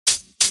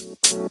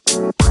Hi,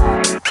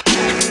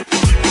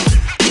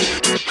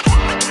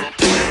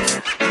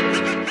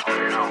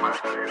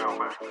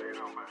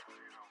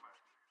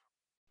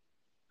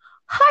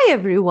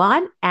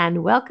 everyone,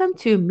 and welcome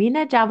to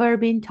Mina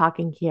Javarbin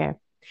talking here.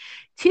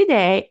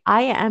 Today,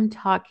 I am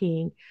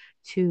talking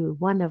to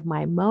one of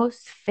my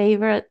most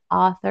favorite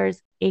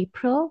authors,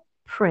 April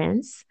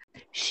Prince.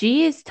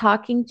 She is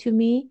talking to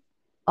me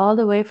all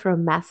the way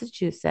from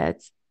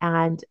Massachusetts.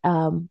 And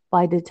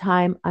by the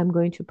time I'm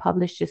going to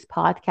publish this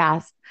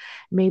podcast,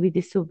 maybe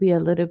this will be a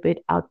little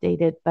bit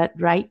outdated. But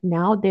right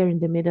now, they're in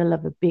the middle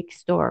of a big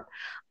storm.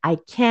 I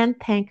can't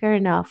thank her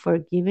enough for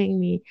giving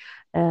me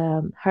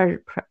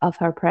her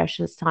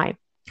precious time.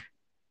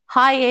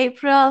 Hi,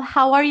 April.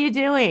 How are you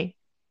doing?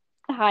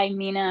 Hi,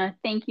 Mina.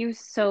 Thank you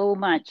so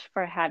much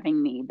for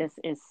having me. This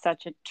is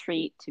such a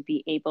treat to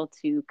be able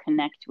to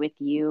connect with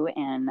you,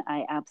 and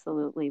I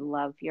absolutely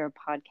love your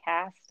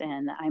podcast,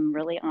 and I'm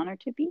really honored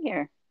to be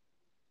here.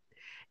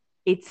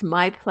 It's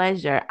my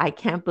pleasure. I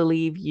can't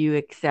believe you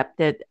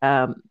accepted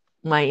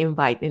my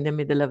invite in the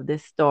middle of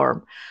this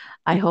storm.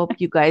 I hope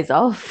you guys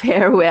all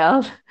fare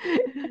well.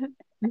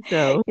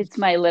 So, It's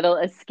my little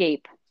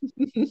escape,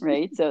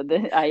 right?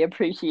 I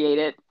appreciate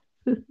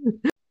it.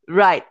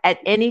 right. At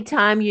any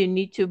time you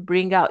need to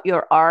bring out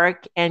your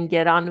arc and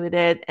get on with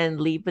it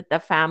and leave with the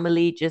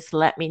family, just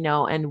let me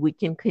know and we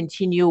can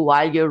continue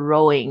while you're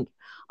rowing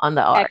on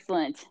the arc.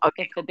 Excellent.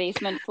 Okay. If the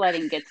basement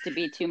flooding gets to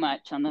be too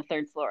much on the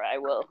third floor, I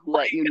will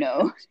let you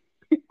know.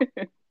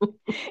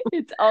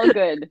 It's all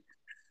good.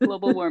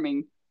 Global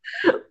warming.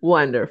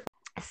 Wonderful.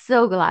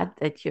 So glad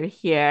that you're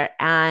here.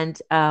 And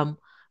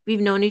we've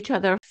known each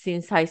other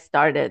since I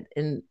started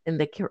in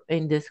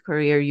this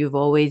career. You've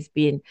always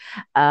been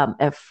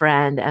a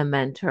friend, a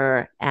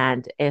mentor,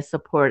 and a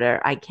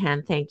supporter. I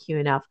can't thank you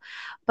enough.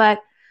 But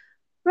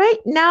right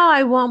now,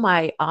 I want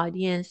my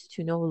audience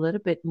to know a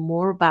little bit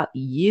more about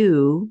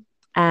you.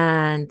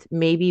 And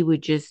maybe we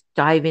just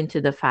dive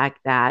into the fact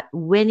that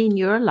when in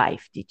your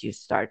life did you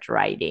start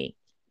writing?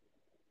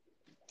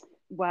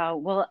 Wow.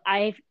 Well,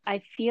 I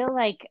feel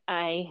like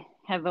I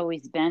have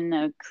always been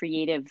a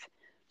creative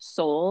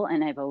soul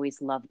and I've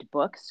always loved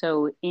books.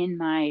 So in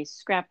my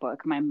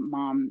scrapbook, my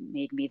mom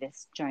made me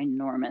this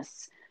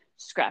ginormous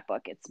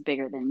scrapbook. It's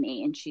bigger than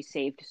me and she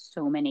saved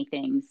so many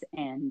things,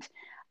 and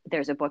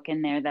there's a book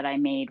in there that I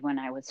made when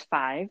I was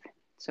 5.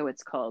 So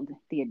it's called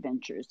The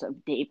Adventures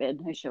of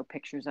David. I show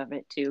pictures of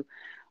it to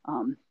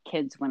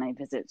kids when I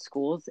visit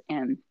schools.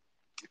 And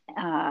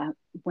uh,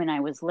 when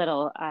I was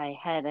little, I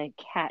had a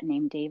cat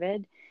named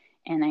David,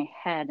 and I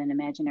had an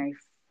imaginary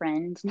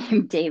friend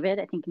named David,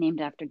 I think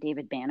named after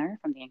David Banner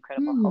from The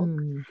Incredible Hulk.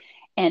 Hmm.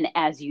 And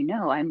as you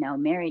know, I'm now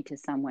married to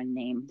someone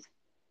named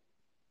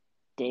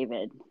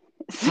David.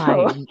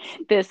 So I.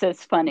 this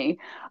is funny.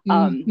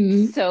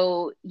 Mhm.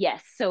 So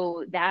yes,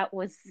 so that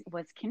was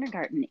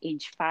kindergarten.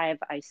 Age 5,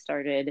 I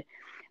started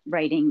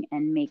writing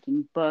and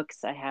making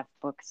books. I have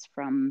books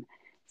from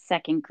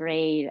second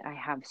grade. I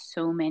have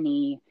so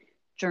many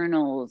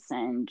journals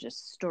and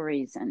just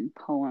stories and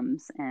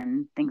poems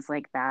and things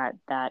like that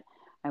that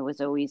I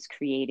was always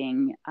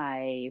creating.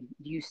 I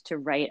used to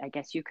write, I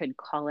guess you could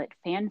call it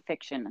fan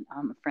fiction.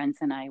 Friends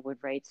and I would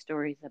write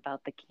stories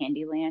about the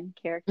Candyland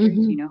characters.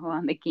 You Mhm. know how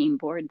on the game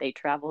board they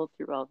travel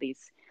through all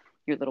these,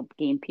 your little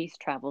game piece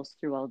travels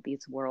through all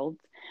these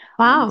worlds.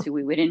 Wow. So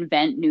we would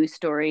invent new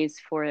stories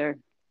for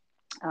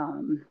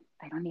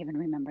I don't even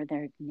remember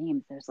their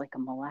names. There's like a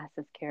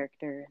molasses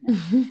character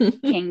and a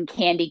King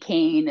Candy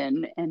Cane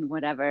and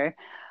whatever.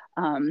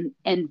 And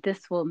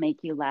this will make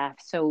you laugh.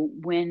 So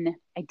when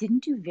I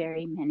didn't do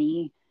very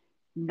many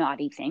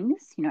naughty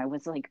things, I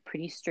was like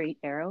pretty straight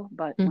arrow.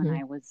 But when Mhm.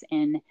 I was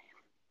in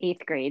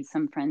 8th grade,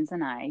 some friends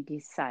and I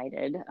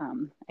decided,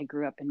 I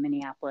grew up in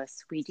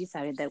Minneapolis, we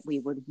decided that we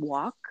would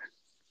walk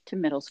to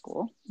middle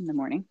school in the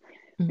morning.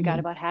 We got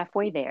Mhm. about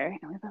halfway there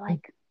and we were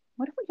like,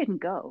 what if we didn't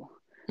go?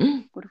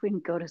 Mhm. What if we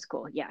didn't go to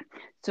school? Yeah.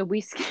 So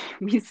we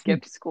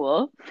skipped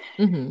school.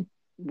 Mhm.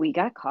 We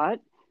got caught.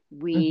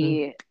 Mhm.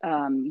 We,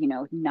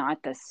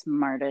 not the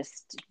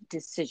smartest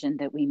decision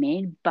that we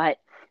made, but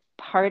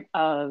part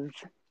of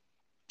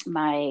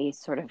my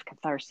sort of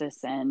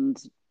catharsis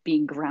and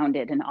being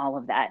grounded and all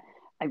of that,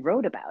 I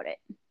wrote about it.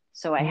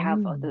 So I have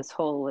Mm. this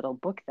whole little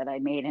book that I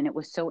made, and it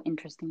was so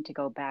interesting to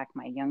go back.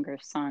 My younger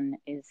son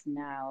is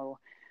now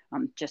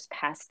just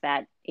past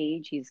that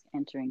age. He's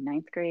entering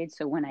 9th grade.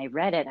 So when I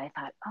read it, I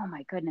thought, oh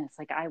my goodness,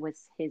 like I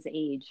was his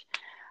age.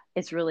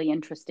 It's really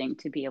interesting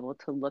to be able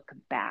to look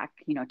back,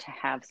 to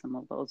have some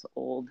of those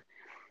old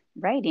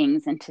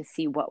writings and to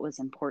see what was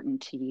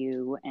important to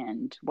you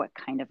and what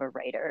kind of a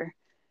writer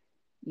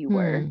you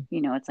were.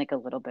 Hmm. It's like a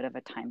little bit of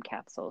a time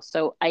capsule.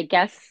 So I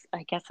guess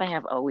I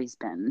have always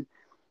been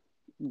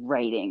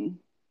writing,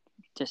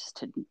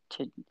 just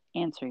to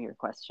answer your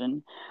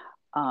question.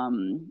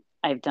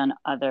 I've done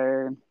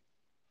other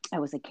I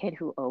was a kid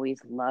who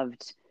always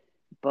loved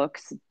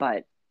books,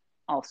 but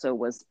also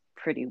was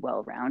pretty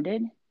well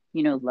rounded,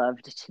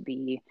 loved to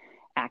be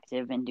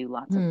active and do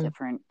lots of Hmm.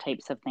 different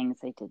types of things.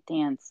 I did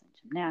dance and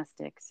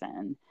gymnastics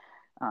and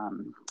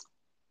um,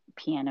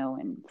 piano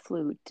and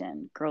flute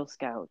and Girl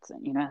Scouts,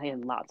 and I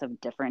had lots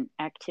of different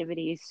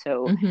activities.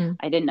 So Mm-hmm.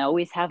 I didn't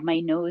always have my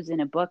nose in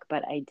a book,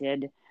 but I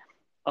did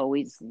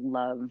always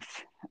love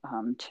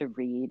to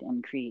read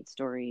and create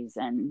stories.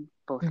 And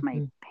both my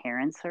Mm-hmm.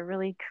 parents are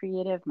really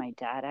creative. My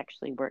dad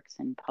actually works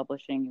in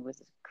publishing. He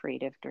was a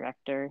creative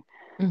director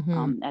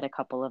Mm-hmm. at a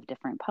couple of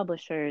different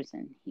publishers,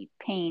 and he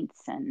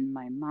paints. And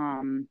my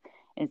mom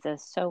is a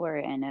sewer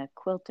and a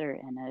quilter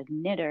and a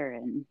knitter,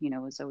 and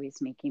was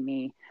always making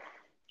me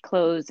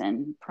clothes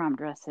and prom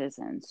dresses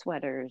and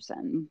sweaters.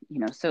 And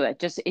so it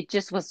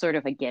just was sort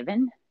of a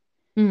given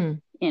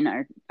Mm. in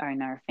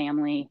our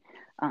family,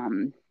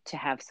 to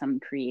have some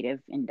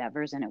creative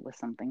endeavors, and it was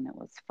something that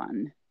was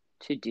fun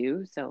to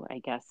do. So I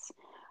guess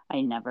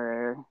I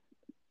never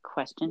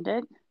questioned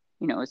it.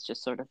 It's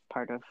just sort of It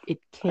part of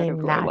came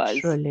who I was.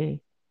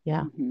 naturally.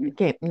 Yeah, Hmm. it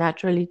came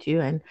naturally to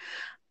you.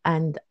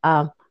 And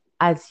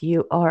as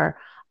you are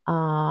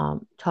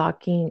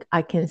talking,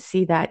 I can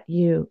see that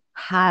you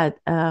had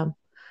an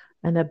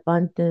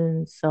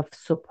abundance of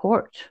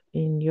support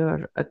in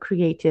your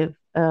creative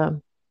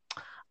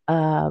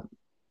uh,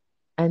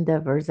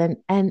 endeavors. And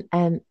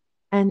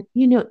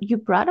you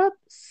brought up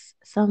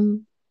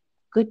some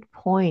good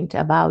point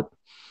about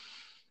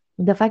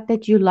the fact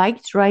that you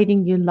liked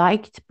writing, you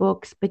liked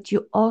books, but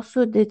you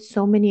also did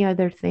so many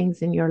other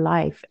things in your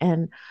life.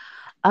 And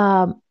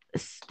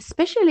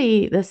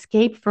especially the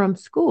escape from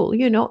school,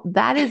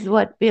 that is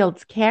what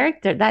builds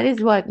character. That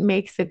is what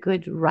makes a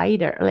good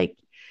writer. Like,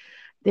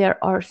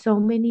 there are so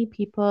many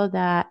people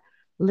that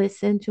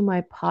listen to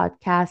my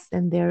podcast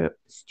and they're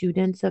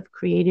students of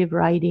creative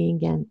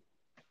writing, and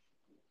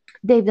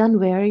they've done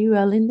very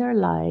well in their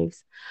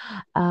lives,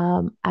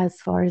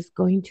 as far as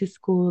going to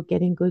school,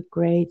 getting good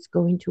grades,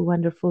 going to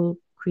wonderful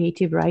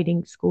creative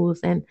writing schools.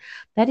 And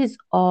that is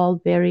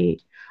all very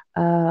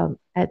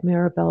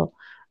admirable.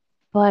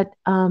 But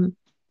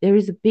there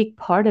is a big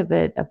part of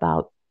it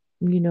about,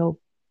 you know,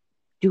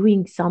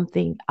 doing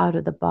something out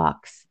of the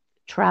box,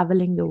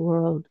 traveling the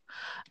world,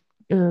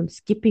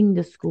 skipping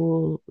the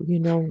school,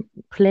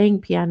 playing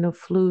piano,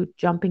 flute,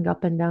 jumping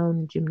up and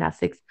down,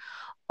 gymnastics.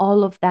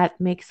 All of that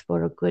makes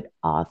for a good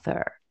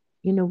author.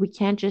 We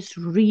can't just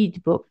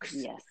read books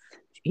Yes,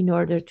 in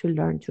order to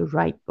learn to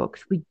write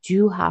books. We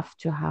do have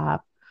to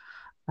have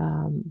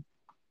um,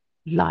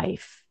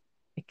 life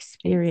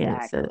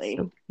experiences. exactly.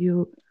 So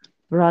you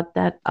brought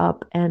that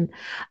up, and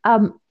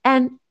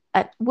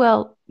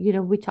well,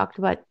 we talked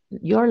about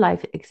your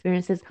life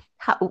experiences.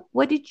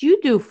 What did you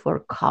do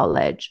for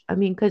college? I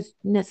mean, because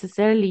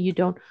necessarily you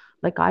don't,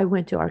 like, I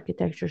went to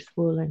architecture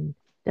school and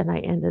then I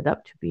ended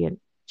up to be a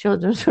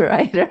children's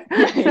writer.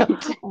 So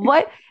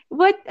Right.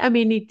 what I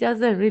mean, it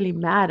doesn't really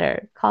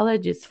matter.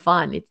 College is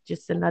fun. It's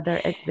just another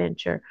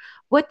adventure.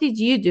 What did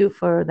you do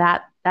for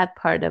that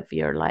part of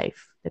your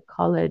life, the Well,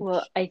 college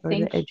I or the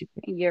think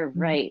education? you're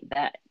right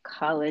that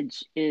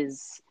college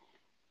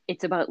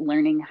it's about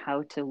learning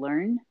how to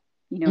learn,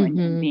 and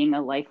Mm-hmm. being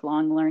a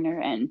lifelong learner.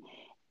 And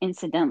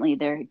incidentally,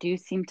 there do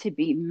seem to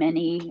be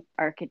many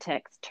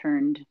architects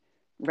turned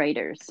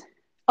writers.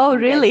 Oh, You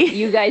guys, really?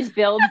 you guys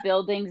build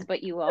buildings,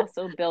 but you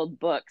also build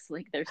books.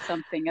 Like there's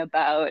something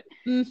about,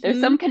 there's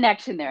Mm-hmm. some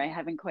connection there. I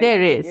haven't quite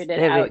There is. figured it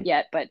There out is.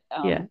 yet, but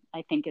Yeah.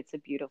 I think it's a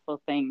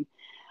beautiful thing.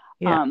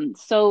 Yeah.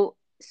 So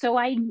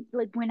I,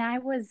 like, when I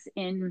was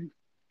in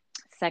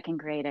second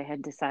grade, I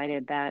had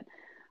decided that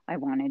I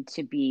wanted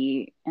to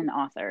be an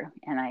author.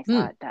 And I Mm.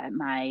 thought that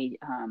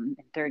in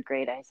third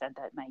grade, I said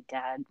that my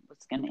dad was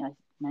going to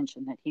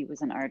mention that he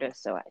was an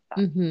artist. So I thought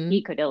he Mm-hmm.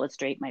 could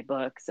illustrate my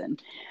books.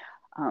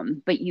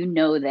 But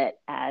that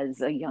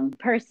as a young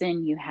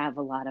person, you have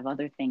a lot of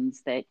other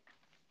things that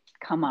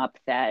come up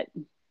that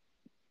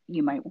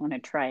you might want to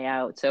try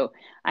out. So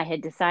I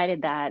had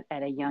decided that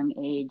at a young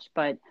age,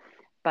 but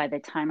by the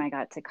time I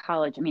got to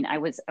college, I mean, I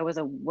was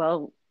a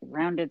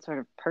well-rounded sort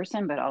of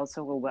person, but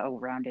also a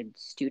well-rounded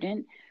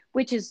student,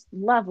 which is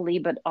lovely,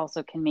 but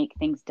also can make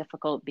things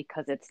difficult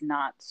because it's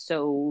not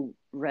so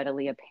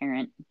readily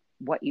apparent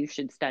what you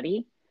should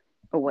study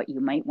or what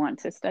you might want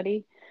to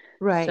study.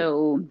 Right.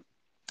 So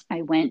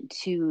I went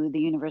to the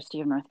University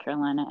of North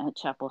Carolina at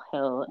Chapel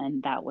Hill,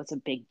 and that was a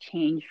big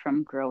change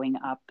from growing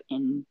up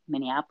in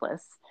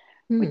Minneapolis,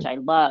 which Mm. I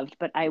loved,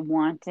 but I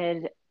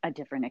wanted a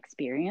different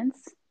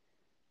experience.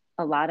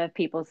 A lot of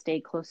people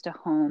stayed close to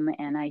home,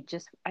 and I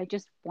just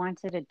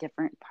wanted a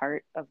different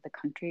part of the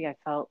country. I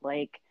felt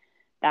like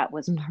that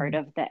was part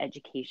Mm-hmm. of the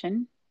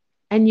education.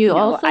 And you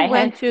also I had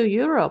went to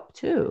Europe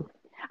too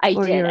I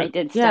for did I your,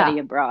 did yeah. study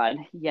abroad.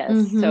 Yes.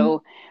 Mm-hmm.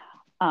 So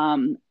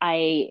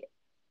I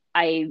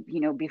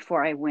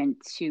before I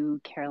went to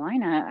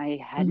Carolina, I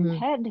hadn't Mm-hmm.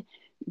 had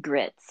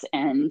grits,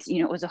 and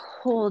it was a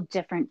whole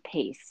different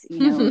pace.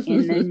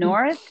 In the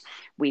north,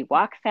 we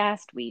walk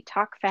fast, we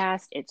talk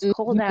fast, it's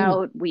cold Mm-hmm.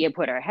 out, we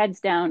put our heads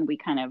down, we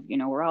kind of,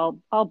 we're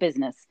all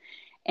business.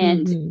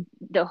 And Mm-hmm.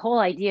 the whole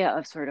idea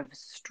of sort of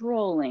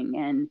strolling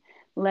and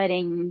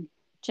letting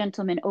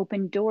gentlemen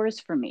open doors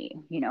for me,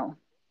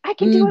 I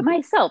can do it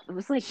myself. It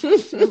was like,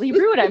 that's really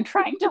rude. I'm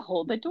trying to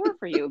hold the door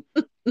for you.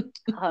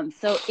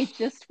 So it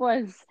just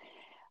was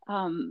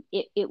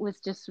It was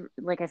just,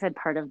 like I said,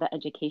 part of the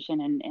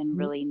education, and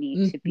really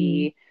neat to Mm-hmm.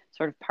 be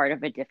sort of part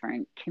of a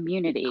different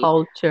community.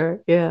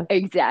 Culture. Yeah.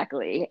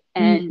 Exactly.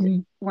 And Mm-hmm.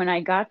 when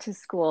I got to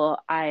school,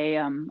 I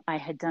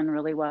had done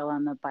really well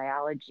on the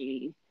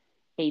biology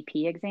AP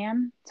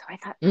exam. So I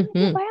thought,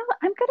 Mm-hmm.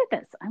 I'm good at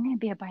this. I'm going to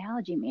be a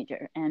biology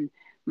major. And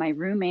my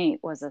roommate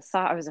was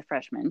I was a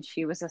freshman.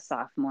 She was a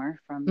sophomore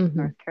from Mm-hmm.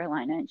 North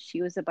Carolina, and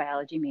she was a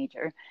biology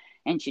major.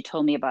 And she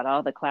told me about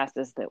all the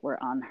classes that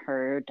were on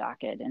her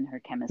docket, and her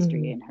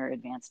chemistry Mm-hmm. and her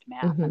advanced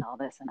math Mm-hmm. and all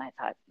this. And I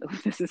thought, oh,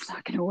 this is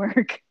not going to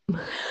work.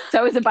 So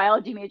I was a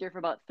biology major for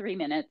about 3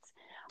 minutes.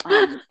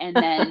 And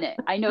then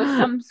I know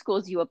some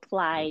schools you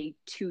apply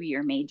to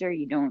your major.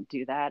 You don't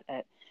do that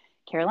at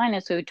Carolina.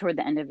 So toward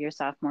the end of your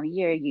sophomore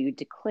year, you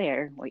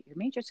declare what your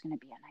major is going to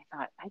be. And I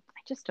thought, I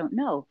just don't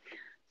know.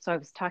 So I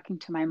was talking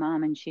to my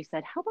mom, and she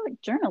said, how about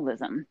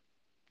journalism?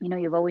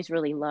 You've always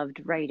really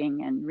loved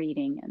writing and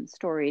reading and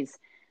stories.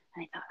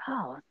 And I thought,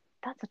 oh,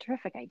 that's a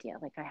terrific idea.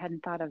 Like, I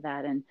hadn't thought of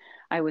that. And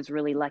I was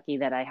really lucky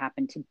that I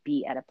happened to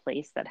be at a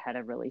place that had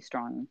a really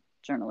strong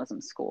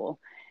journalism school.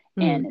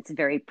 And it's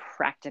very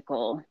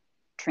practical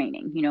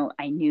training.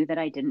 I knew that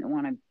I didn't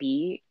want to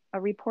be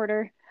a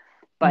reporter,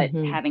 but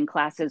Mm-hmm. having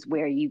classes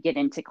where you get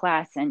into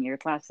class and your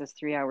class is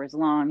 3 hours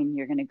long, and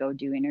you're going to go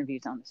do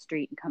interviews on the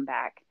street and come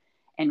back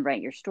and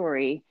write your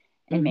story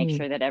and make Mm-hmm.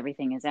 sure that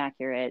everything is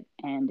accurate.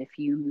 And if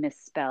you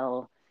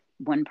misspell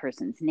one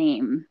person's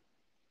name,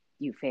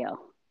 you fail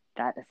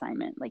that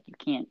assignment. Like, you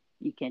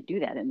can't do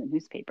that in the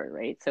newspaper,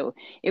 right? So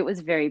it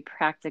was very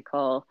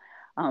practical.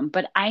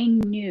 But I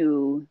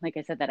knew, like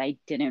I said, that I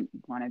didn't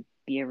want to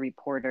be a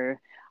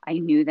reporter. I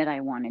knew that I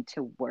wanted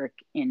to work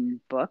in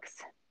books.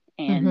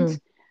 And Mm-hmm.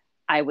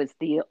 I was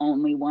the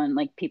only one.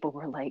 Like, people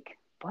were like,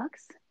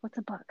 books? What's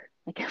a book?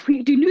 Like,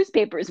 we do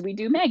newspapers, we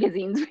do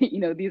magazines,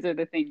 these are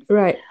the things.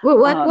 Right.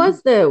 Well, Um,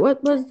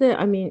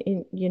 I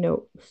mean,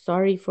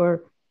 sorry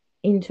for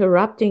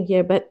interrupting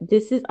here, but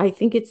I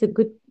think it's a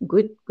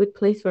good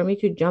place for me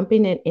to jump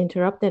in and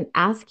interrupt and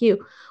ask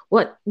you,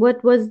 what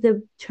was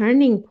the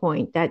turning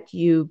point that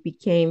you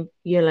became,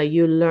 you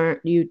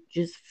learned, you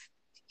just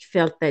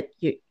felt that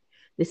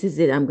this is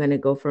it, I'm going to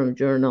go from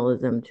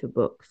journalism to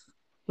books.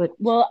 But,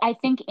 well, I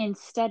think in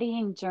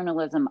studying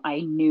journalism,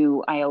 I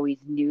always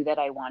knew that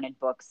I wanted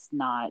books,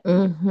 not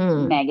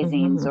mm-hmm,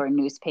 magazines mm-hmm, or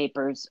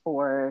newspapers.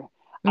 Or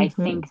I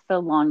mm-hmm, think the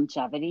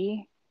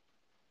longevity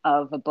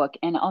of a book.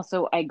 And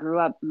also, I grew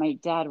up, my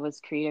dad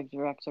was creative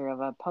director of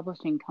a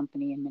publishing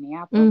company in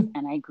Minneapolis, mm,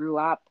 and I grew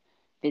up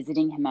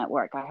visiting him at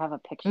work. I have a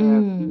picture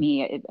of mm,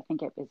 me, I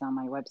think it is on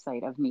my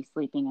website, of me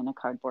sleeping in a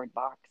cardboard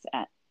box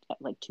at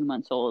like 2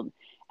 months old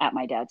at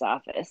my dad's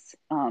office.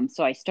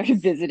 So I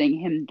started visiting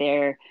him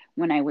there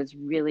when I was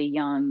really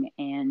young,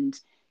 and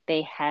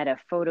they had a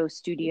photo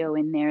studio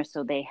in there.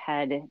 So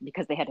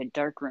because they had a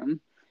dark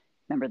room,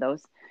 remember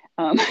those?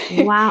 Um,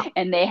 wow.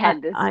 and they I,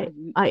 had this I,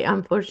 I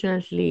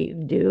unfortunately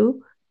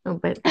do,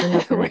 but we're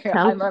not going to where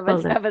tell I'm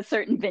people that. of a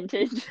certain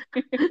vintage,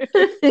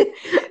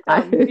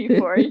 I,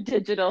 before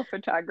digital yeah,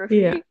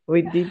 photography.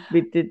 we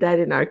did that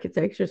in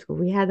architecture school.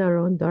 We had our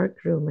own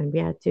dark room and we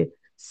had to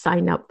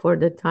sign up for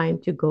the time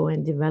to go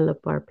and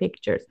develop our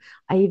pictures.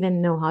 I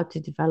even know how to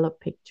develop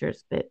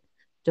pictures, but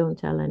don't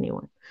tell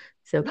anyone.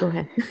 So go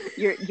ahead.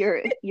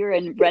 You're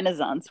a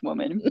Renaissance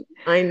woman.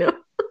 I know.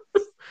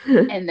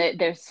 And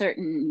there's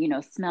certain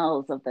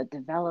smells of the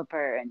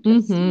developer, and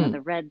just Mm-hmm.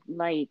 the red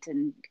light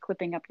and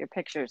clipping up your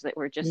pictures that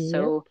were just Yep.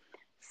 so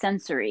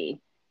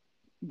sensory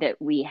that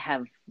we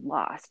have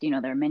lost.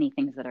 There are many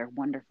things that are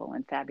wonderful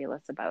and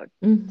fabulous about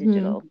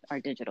Mm-hmm. our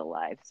digital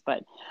lives.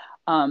 But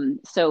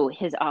so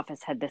his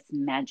office had this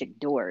magic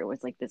door. It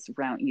was like this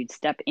round, you'd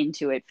step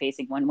into it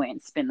facing one way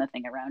and spin the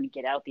thing around and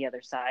get out the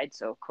other side.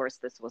 So of course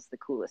this was the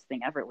coolest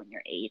thing ever when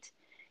you're 8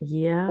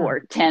 Yeah.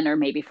 or 10 or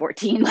maybe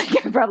 14.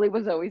 Like, I probably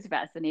was always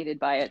fascinated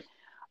by it.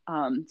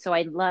 So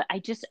I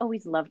just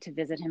always loved to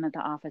visit him at the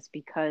office,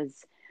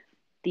 because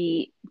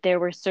there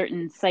were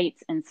certain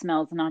sights and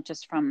smells, not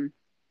just from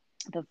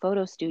the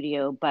photo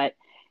studio, but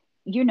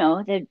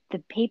the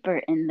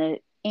paper and the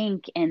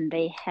ink. And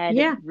they had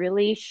Yeah.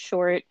 really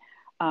short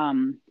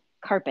um,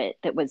 carpet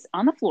that was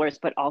on the floors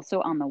but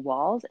also on the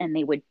walls, and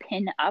they would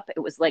pin up. It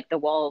was like the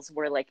walls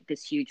were like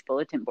this huge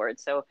bulletin board.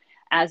 So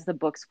as the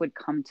books would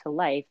come to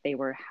life, they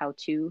were how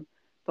to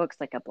books,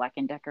 like a Black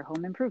and Decker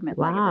home improvement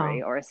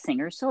library Wow. or a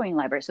Singer sewing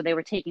library. So they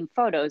were taking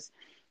photos,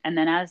 and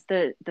then as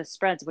the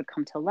spreads would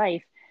come to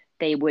life,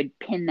 they would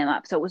pin them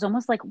up. So it was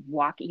almost like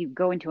you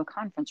go into a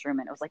conference room,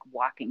 and it was like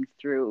walking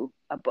through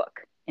a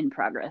book in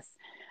progress.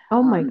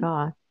 Oh my Um,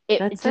 God. it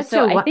That's just, such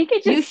so a I what think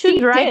it you just should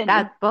seeped write in.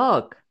 that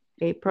book,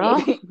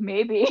 April.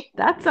 Maybe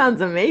That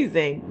sounds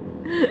amazing.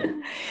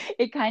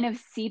 it kind of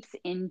seeps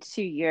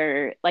into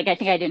your, like, I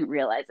think I didn't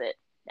realize it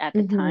at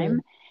the Hmm.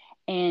 time.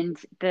 And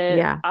the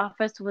Yeah.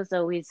 office was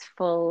always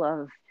full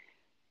of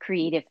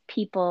creative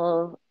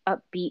people,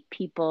 upbeat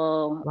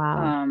people.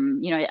 Wow.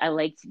 I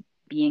liked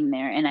being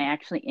there, and I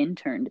actually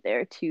interned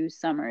there 2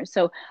 summers.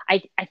 So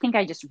I think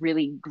I just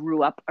really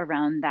grew up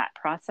around that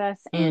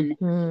process. And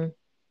Hmm.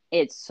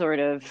 it's sort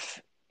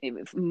of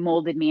it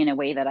molded me in a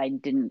way that I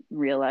didn't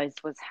realize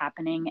was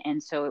happening.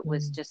 And so it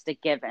was Mm, just a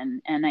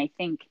given. And I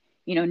think,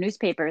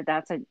 newspaper,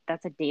 that's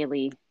a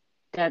daily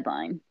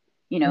deadline,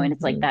 and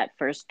it's like mhm, that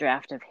first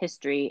draft of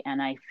history.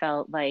 And I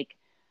felt like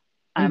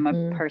I'm a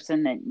mhm.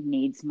 person that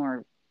needs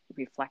more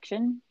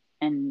reflection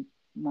and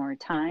more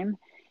time.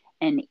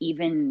 And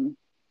even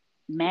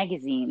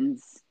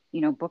magazines,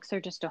 books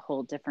are just a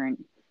whole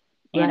different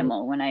Right.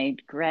 animal. When I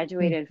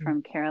graduated Mhm,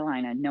 from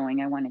Carolina, knowing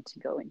I wanted to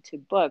go into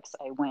books,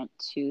 I went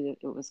to,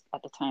 it was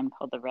at the time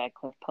called the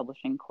Radcliffe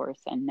Publishing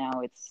course, and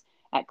now it's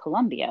at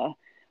Columbia,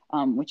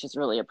 which is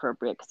really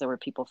appropriate because there were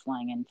people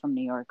flying in from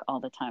New York all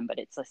the time. But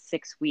it's a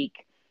 6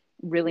 week,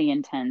 really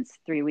intense,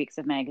 3 weeks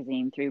of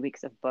magazine, 3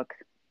 weeks of book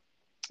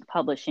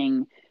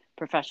publishing.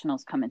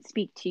 Professionals come and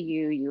speak to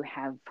you. You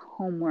have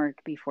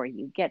homework before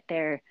you get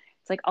there.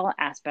 It's like all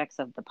aspects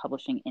of the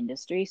publishing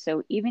industry.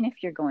 So even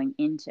if you're going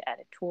into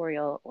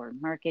editorial or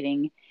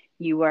marketing,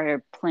 you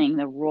are playing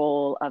the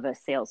role of a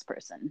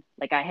salesperson.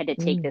 Like I had to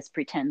take mm. this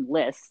pretend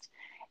list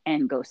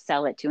and go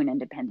sell it to an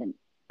independent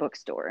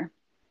bookstore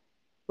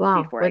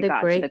Wow, before I what a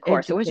got to the great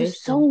course. It was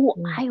just education. so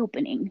Mm, eye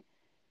opening,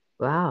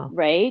 wow,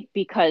 right?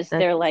 Because they're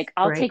that's like,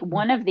 I'll take great. Mm,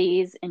 one of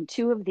these and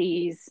two of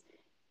these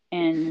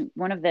and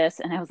one of this.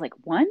 And I was like,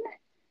 one?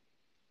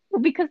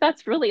 Well, because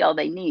that's really all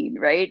they need,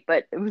 right?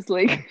 But it was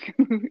like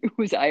it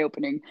was eye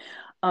opening.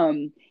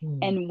 Um, mm,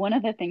 and one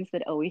of the things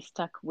that always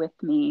stuck with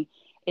me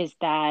is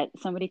that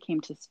somebody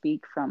came to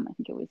speak from, I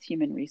think it was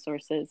human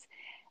resources,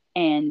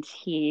 and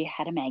he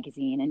had a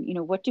magazine.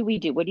 And what do we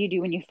do? What do you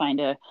do when you find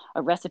a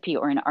recipe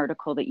or an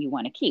article that you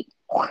want to keep?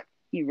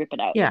 You rip it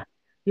out. yeah,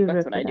 you That's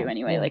rip what I it do out.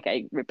 anyway. Yeah, Like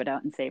I rip it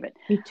out and save it,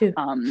 me too.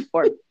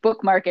 or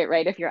bookmark it,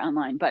 right? If you're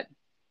online. But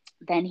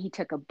then he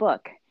took a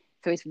book.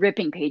 So he's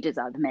ripping pages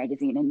out of the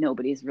magazine and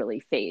nobody's really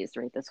phased,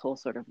 right? This whole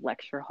sort of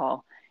lecture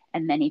hall.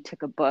 And then he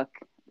took a book,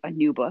 a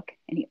new book,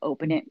 and he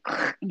opened it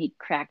and he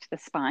cracked the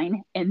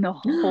spine, and the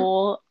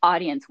whole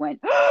audience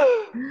went,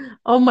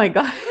 Oh my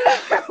God.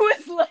 it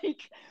was like,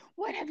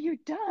 what have you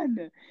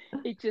done?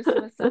 It just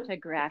was such a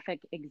graphic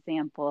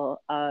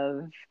example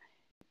of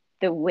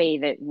the way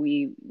that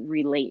we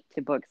relate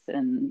to books,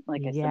 and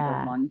like I said, the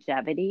Yeah.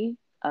 longevity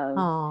of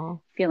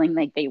Oh, feeling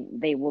like they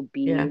will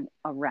yeah. be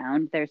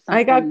around. There's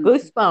I got something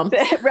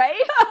goosebumps.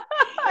 right.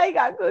 I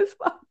got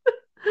goosebumps.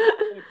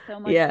 It's so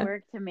much Yeah,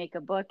 work to make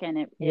a book, and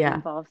it yeah,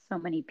 involves so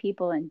many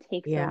people and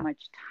takes so yeah,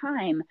 much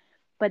time,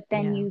 but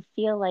then yeah. you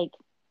feel like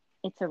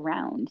it's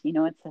around,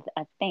 it's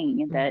a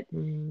thing that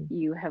Mhm,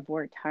 you have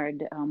worked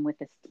hard with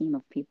this team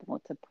of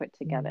people to put mm.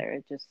 together.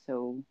 It's just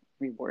so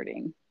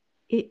rewarding.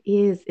 It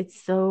is.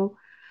 It's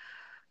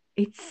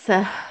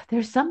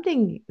there's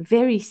something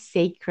very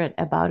sacred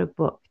about a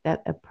book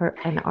that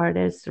an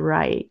artist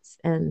writes,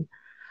 and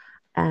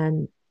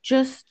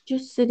just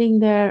sitting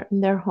there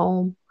in their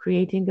home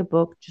creating a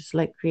book, just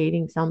like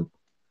creating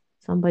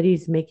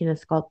somebody's making a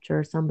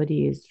sculpture,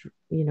 somebody is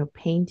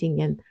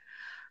painting,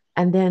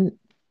 and then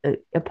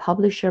a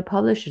publisher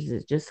publishes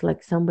it, just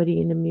like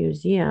somebody in a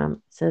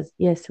museum says,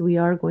 yes, we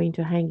are going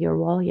to hang your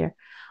wall here.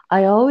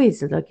 I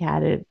always look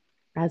at it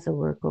as a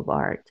work of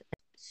art.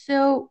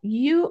 So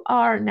you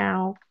are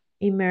now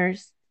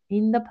immersed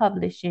in the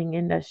publishing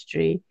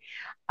industry,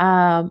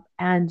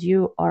 and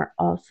you are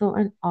also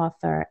an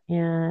author.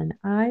 And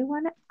I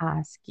want to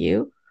ask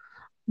you,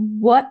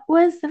 what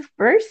was the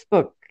first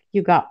book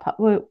you got?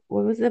 What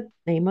was the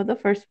name of the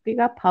first book you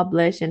got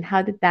published, and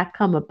how did that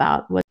come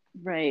about? What?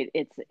 Right.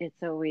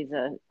 It's always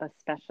a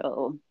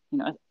special,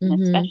 an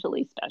Mm-hmm.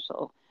 especially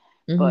special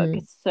book. Mm-hmm.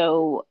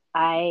 So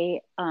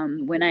I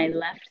when I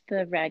left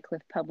the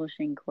Radcliffe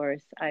Publishing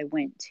course, I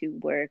went to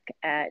work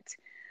at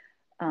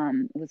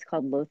it was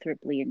called Lothrop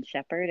Lee and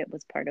Shepherd. It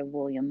was part of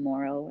William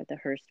Morrow at the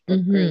Hearst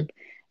Book Mm-hmm. Group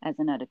as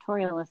an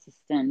editorial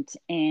assistant.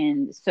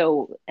 And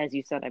so, as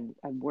you said,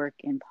 I work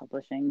in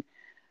publishing,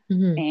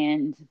 Mm-hmm.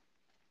 and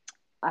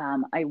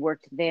I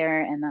worked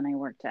there, and then I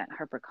worked at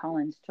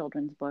HarperCollins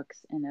Children's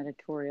Books in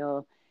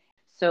editorial.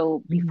 So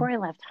Mm-hmm. before I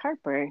left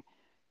Harper,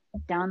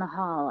 down the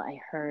hall, I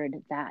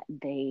heard that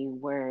they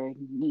were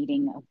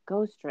needing a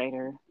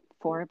ghostwriter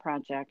for a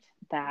project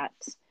that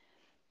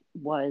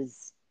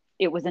was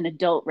it was an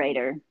adult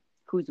writer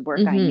whose work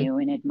I Mm-hmm. knew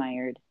and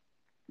admired,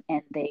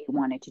 and they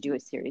wanted to do a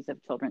series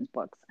of children's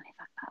books. And I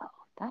thought,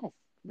 oh, that is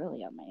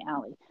really up my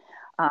alley.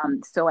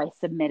 So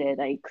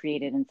I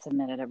created and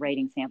submitted a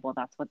writing sample.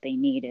 That's what they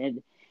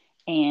needed,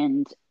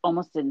 and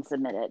almost didn't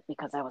submit it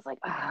because I was like,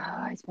 oh,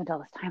 I spent all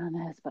this time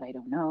on this, but I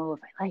don't know if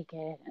I like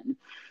it. And,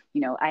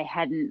 I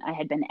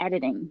had been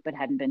editing, but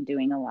hadn't been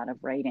doing a lot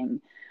of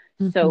writing.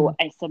 Mm-hmm. So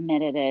I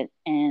submitted it,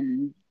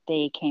 and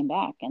they came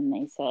back and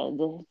they said,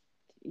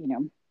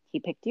 he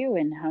picked you,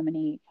 and how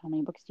many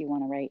books do you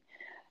want to write?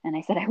 And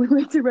I said, I would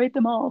like to write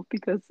them all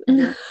because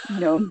I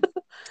don't,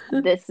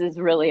 this is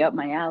really up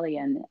my alley,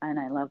 and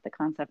I love the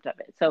concept of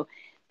it. So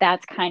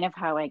that's kind of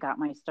how I got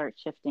my start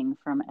shifting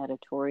from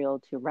editorial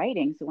to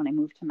writing. So when I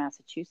moved to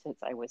Massachusetts,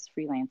 I was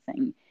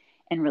freelancing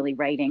and really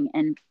writing.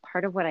 And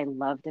part of what I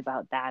loved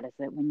about that is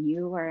that when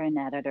you are an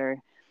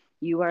editor,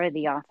 you are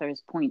the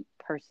author's point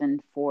person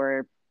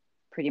for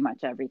pretty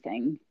much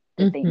everything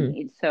that they Mm-hmm.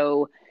 need.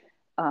 So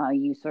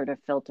you sort of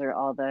filter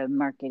all the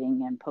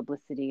marketing and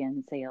publicity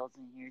and sales,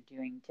 and you're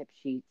doing tip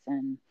sheets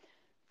and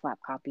flap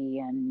copy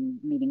and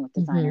meeting with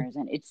Mm-hmm. designers.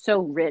 And it's so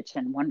rich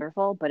and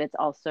wonderful, but it's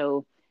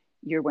also,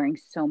 you're wearing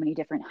so many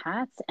different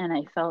hats. And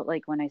I felt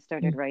like when I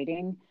started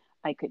writing,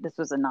 this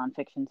was a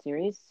nonfiction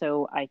series,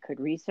 so I could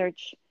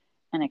research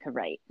and I could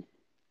write.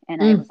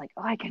 And I was like,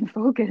 oh, I can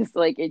focus.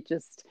 Like it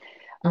just,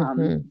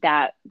 Mm-hmm.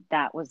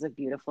 that was a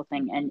beautiful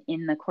thing. And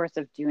in the course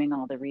of doing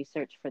all the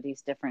research for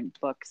these different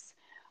books,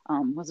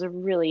 was a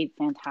really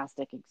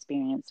fantastic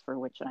experience for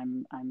which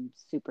I'm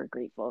super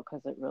grateful,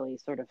 because it really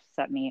sort of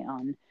set me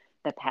on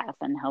the path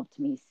and helped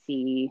me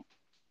see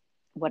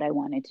what I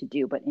wanted to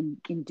do. But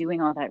in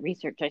doing all that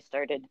research, I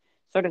started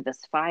sort of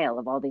this file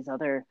of all these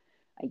other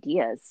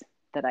ideas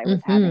that I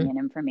was having, Mm-hmm. and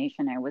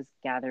information I was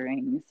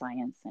gathering,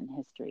 science and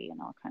history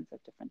and all kinds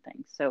of different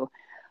things.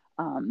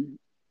 Um,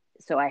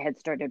 so I had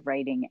started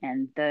writing,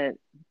 and the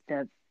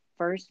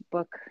first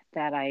book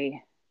that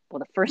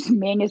the first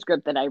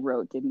manuscript that I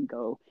wrote didn't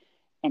go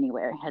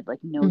anywhere. It had like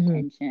no Mm-hmm.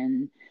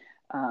 tension.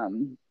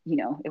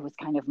 It was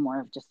kind of more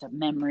of just a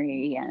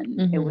memory,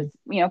 and it was,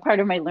 Mm-hmm. part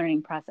of my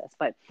learning process.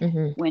 But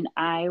Mm-hmm. when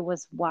I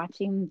was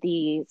watching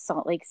the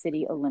Salt Lake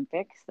City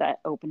Olympics, that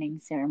opening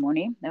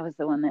ceremony, that was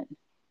the one that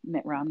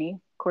Mitt Romney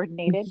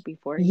coordinated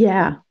before he,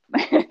 Yeah.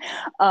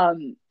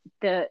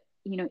 the,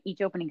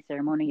 each opening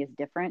ceremony is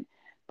different.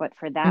 But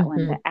for that one,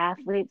 Mm-hmm. the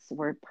athletes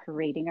were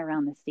parading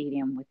around the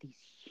stadium with these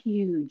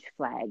huge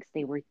flags.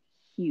 They were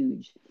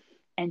huge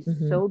and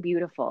Mm-hmm. so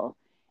beautiful.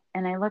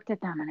 And I looked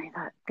at them and I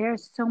thought,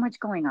 there's so much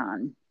going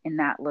on in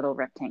that little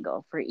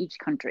rectangle for each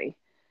country,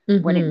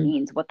 what it Mm-hmm.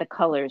 means, what the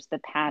colors, the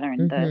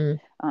pattern,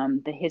 Mm-hmm.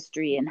 the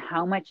history, and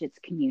how much it's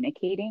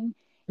communicating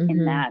in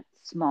Mm-hmm. that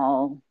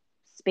small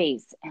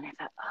space. And I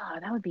thought, oh,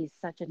 that would be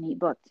such a neat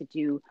book to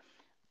do,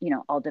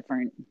 all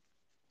different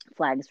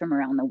flags from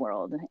around the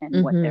world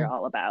and what they're Mm-hmm.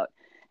 all about,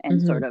 and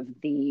Mm-hmm. sort of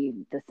the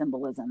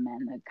symbolism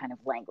and the kind of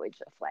language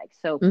of flags.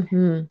 So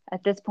Mm-hmm.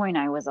 at this point,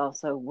 I was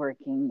also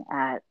working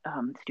at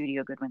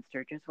Studio Goodwin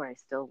Sturgis, where I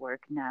still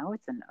work now.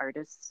 It's an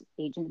artist's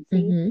agency,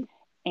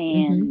 Mm-hmm. Mm-hmm.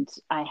 and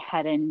I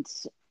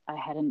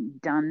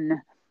hadn't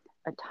done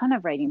a ton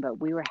of writing, but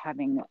we were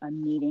having a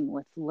meeting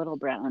with Little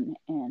Brown,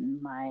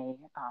 and my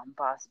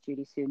boss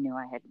Judy Sue knew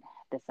I had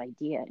this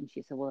idea, and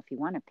she said, "Well, if you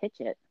want to pitch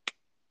it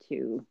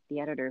to the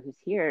editor who's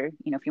here,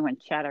 if you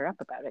want to chat her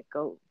up about it,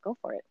 go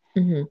for it."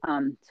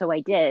 Mm-hmm. So I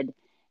did,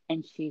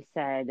 and she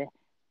said,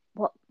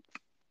 "Well,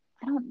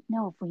 I don't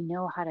know if we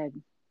know how to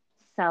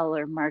sell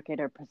or market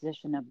or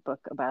position a book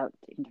about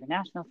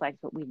international flags,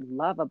 but we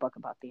love a book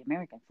about the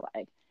American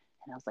flag."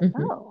 And I was like,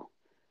 Mm-hmm. oh,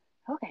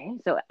 okay.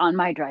 So on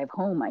my drive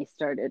home, I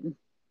started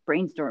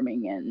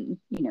brainstorming, and,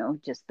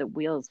 just the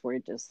wheels were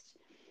just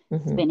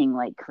Mm-hmm. spinning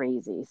like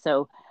crazy.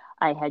 So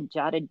I had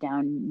jotted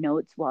down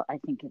notes. Well, I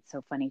think it's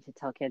so funny to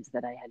tell kids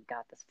that I had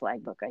got this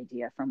flag book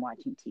idea from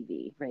watching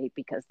TV, right?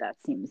 Because that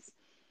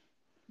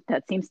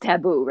seems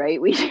taboo,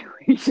 right? We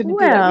shouldn't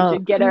do that. We Well,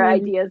 should get I our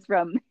mean, ideas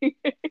from,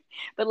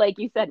 but like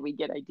you said, we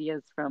get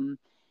ideas from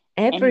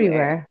anywhere,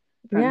 everywhere.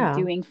 from Yeah.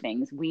 doing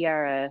things. We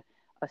are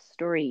a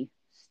story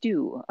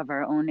stew of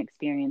our own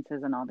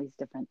experiences and all these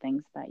different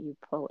things that you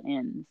pull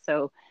in.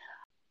 So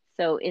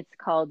it's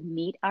called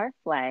Meet Our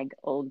Flag,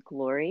 Old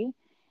Glory.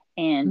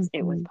 And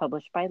it was Mm-hmm.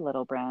 published by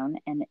Little Brown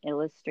and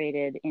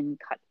illustrated in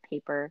cut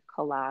paper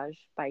collage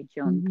by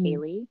Joan Mm-hmm.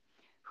 Paley,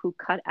 who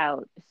cut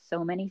out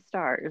so many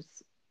stars,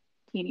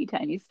 teeny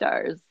tiny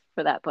stars,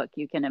 for that book,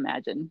 you can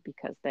imagine,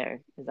 because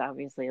there is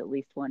obviously at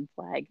least one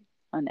flag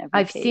on every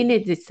I've seen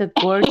page. it. It's a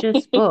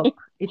gorgeous book.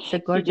 It's a She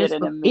did gorgeous an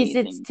book. Is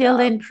it amazing still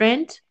job. in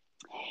print?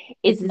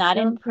 It's Is it not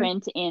still in in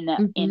print?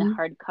 print in Mm-hmm.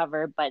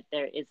 hardcover, but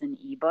there is an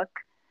ebook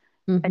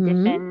Mm-hmm.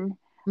 edition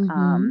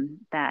Mm-hmm.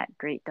 that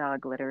Great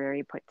Dog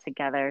Literary put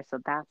together. So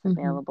that's Mm-hmm.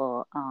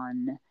 available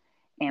on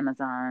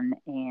Amazon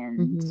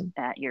and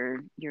Mm-hmm. at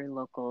your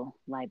local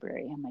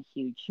library. I'm a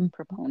huge Mm-hmm.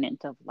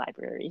 proponent of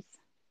libraries.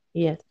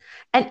 Yes.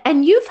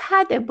 And you've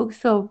had a book,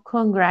 so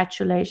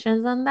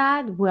congratulations on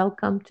that.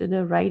 Welcome to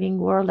the writing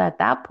world at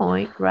that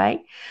point,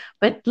 right?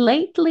 But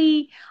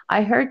lately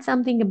I heard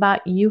something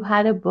about you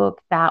had a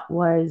book that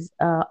was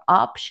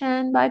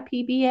optioned by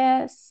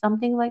PBS,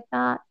 something like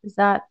that. Is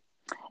that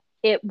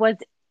It was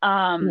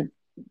yeah.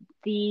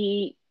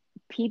 the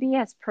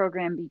PBS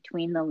program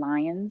Between the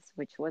Lions,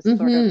 which was sort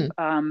of,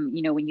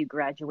 Mm-hmm. when you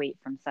graduate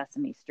from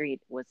Sesame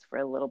Street, was for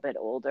a little bit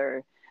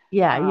older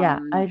Yeah, yeah.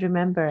 I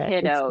remember it.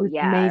 It kiddo. was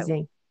Yeah,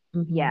 amazing.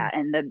 Mm-hmm. yeah.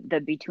 And the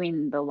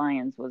Between the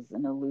Lions was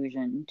an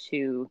allusion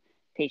to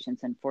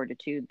Patience and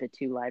Fortitude, the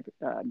two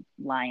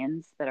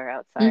lions that are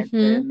outside the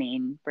Mm-hmm.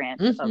 main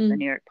branch of the Mm-hmm.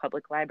 New York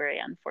Public Library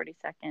on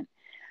 42nd.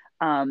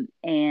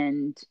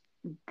 And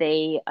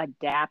they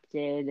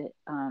adapted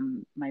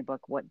my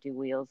book, What Do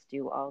Wheels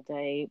Do All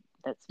Day,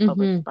 that's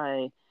published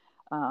Mm-hmm.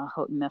 by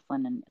Houghton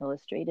Mifflin and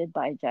illustrated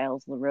by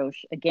Giles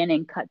LaRoche, again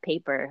in cut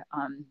paper,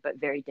 but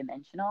very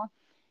dimensional.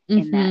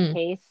 in that Mm-hmm.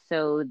 case.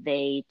 So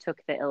they took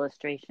the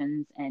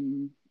illustrations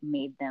and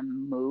made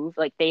them move.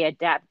 Like they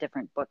adapt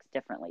different books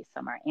differently.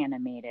 Some are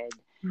animated.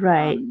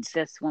 Right.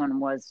 This one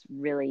was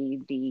really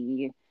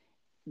the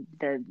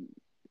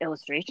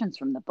illustrations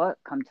from the book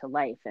come to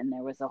life, and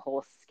there was a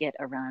whole skit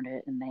around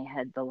it, and they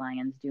had the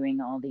lions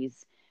doing all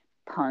these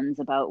puns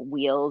about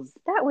wheels.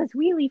 That was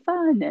really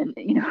fun, and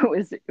it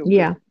was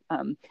Yeah.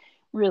 um,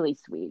 really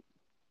sweet.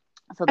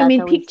 So I that's mean,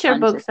 always picture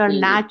fun to books are see.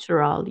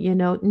 natural,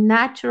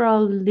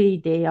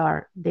 naturally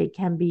they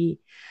can be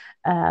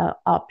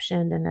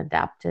optioned and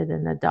adapted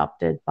and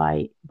adopted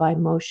by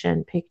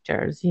motion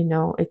pictures.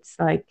 It's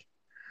like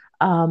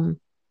um,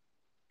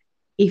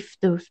 if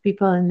those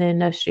people in the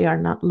industry are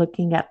not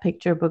looking at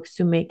picture books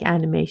to make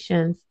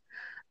animations,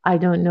 I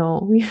don't know,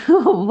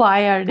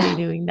 why are they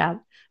doing that?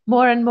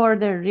 More and more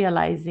they're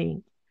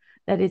realizing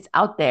that it's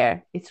out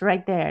there. It's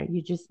right there.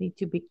 You just need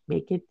to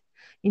make it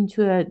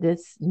into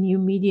this new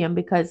medium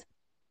because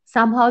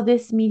somehow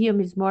this medium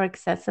is more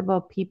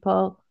accessible.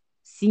 People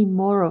see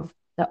more of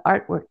the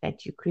artwork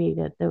that you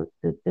created, the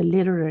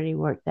literary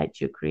work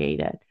that you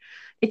created.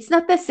 It's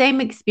not the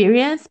same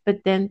experience,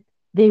 but then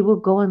they will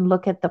go and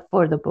look at the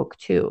for the book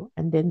too,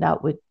 and then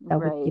that would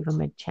give Right.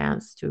 them a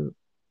chance to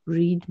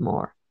read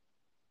more.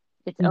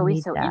 It's We always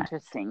need so that.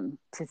 interesting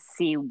to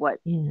see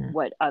Yeah.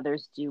 what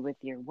others do with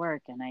your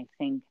work, and I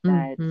think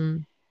that Mm-hmm.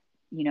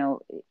 you know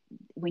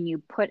when you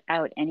put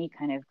out any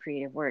kind of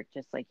creative work,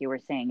 just like you were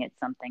saying, it's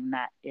something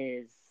that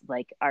is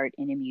like art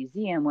in a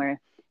museum where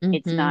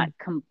it's not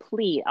Mm-hmm.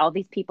 complete. All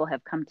these people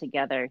have come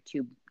together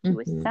to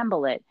Mm-hmm.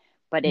 assemble it,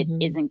 but it Mm-hmm.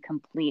 isn't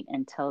complete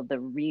until the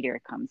reader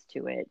comes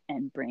to it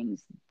and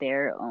brings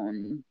their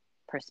own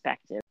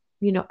perspective.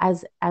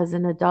 As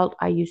an adult,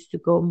 I used to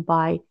go and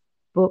buy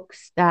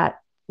books that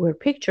were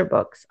picture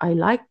books. I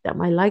liked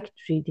them. I liked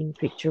reading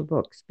picture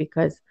books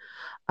because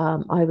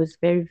I was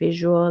very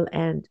visual,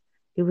 and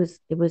it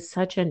was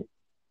such a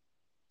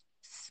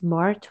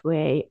smart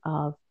way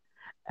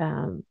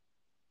um,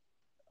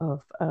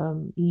 of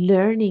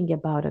learning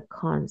about a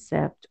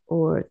concept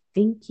or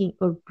thinking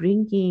or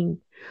bringing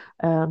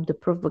the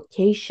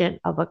provocation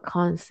of a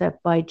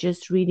concept by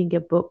just reading a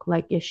book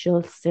like a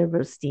Shel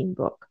Silverstein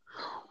book,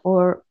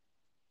 or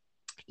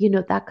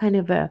that kind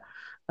of a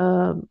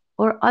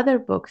or other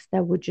books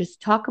that would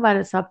just talk about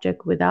a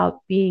subject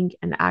without being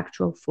an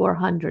actual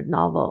 400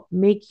 novel,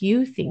 make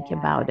you think Yeah,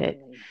 about it.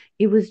 totally.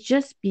 It was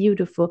just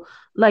beautiful.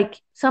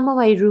 Like some of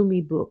my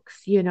Rumi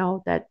books,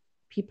 that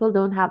people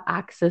don't have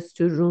access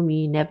to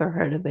Rumi, never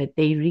heard of it.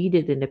 They read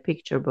it in a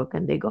picture book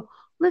and they go,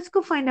 let's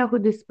go find out who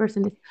this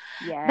person is.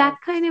 That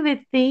Yes. kind of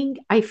a thing,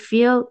 I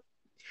feel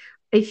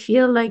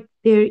like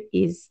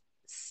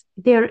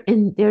they're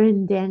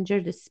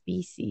endangered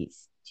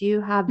species. Do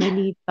you have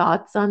any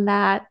thoughts on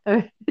that?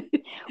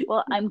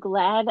 Well, I'm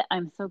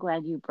so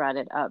glad you brought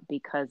it up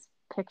because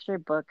picture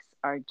books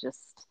are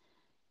just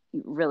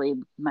really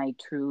my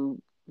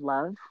true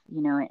love,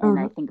 and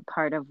I Uh-huh. think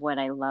part of what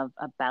I love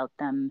about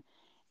them,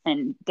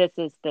 and this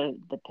is the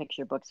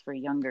picture books for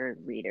younger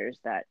readers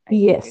that I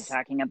think you're Yes,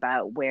 talking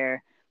about,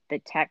 where the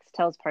text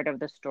tells part of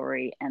the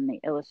story and the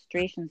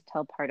illustrations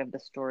tell part of the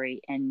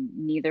story, and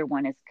neither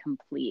one is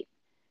complete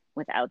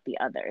without the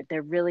other.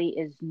 There really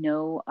is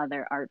no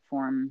other art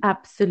form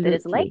that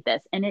is like absolutely.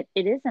 this, and it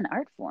is an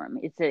art form.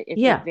 It's a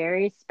Yeah,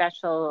 very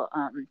special.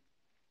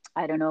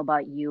 I don't know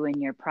about you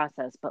and your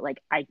process, but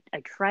like I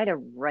try to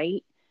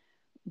write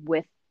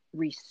with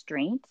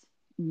restraint,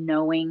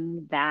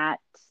 knowing that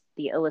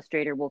the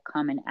illustrator will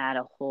come and add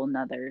a whole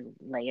nother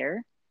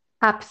layer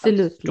of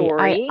absolutely.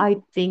 I story. I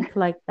think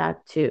like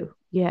that too.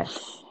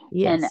 Yes.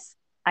 And Yes.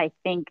 I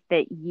think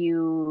that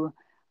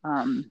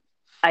um,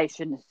 I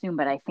shouldn't assume,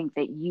 but I think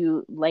that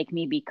you, like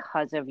me,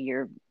 because of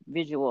your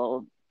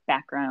visual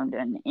background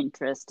and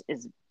interest,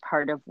 is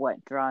part of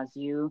what draws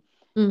you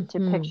to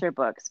Mm-hmm. picture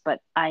books. But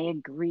I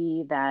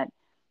agree that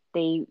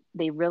they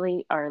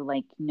really are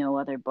like no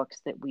other books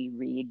that we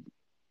read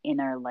in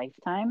our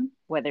lifetime,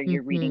 whether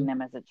you're reading Mm-hmm.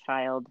 them as a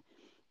child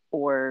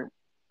or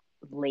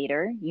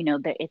later.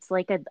 That it's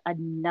like a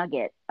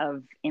nugget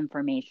of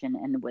information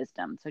and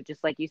wisdom. So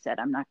just like you said,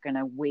 I'm not going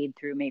to wade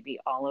through maybe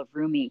all of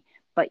Rumi,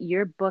 but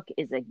your book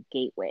is a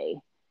gateway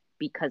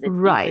because it's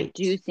Right.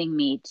 introducing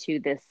me to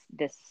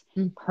this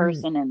Mm-hmm.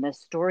 person and this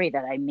story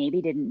that I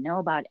maybe didn't know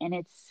about, and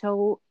it's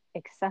so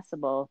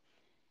accessible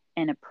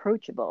and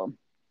approachable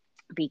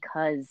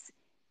because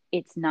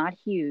it's not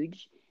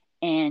huge,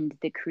 and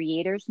the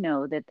creators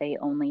know that they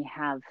only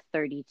have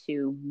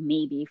 32,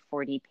 maybe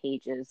 40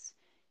 pages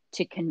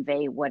to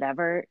convey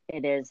whatever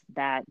it is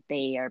that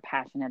they are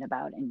passionate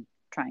about and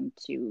trying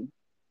to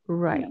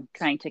Right.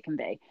 trying to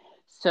convey.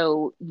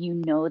 So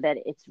that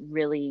it's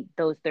really,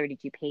 those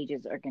 32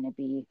 pages are going to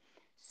be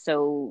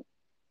so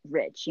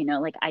rich.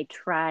 Like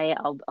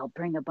I'll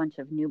bring a bunch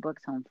of new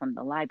books home from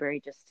the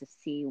library just to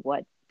see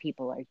what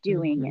people are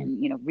doing, Mm-hmm.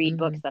 and read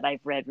books Mm-hmm. that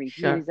I've read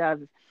Sure. reviews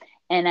of.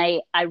 And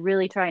I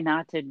really try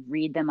not to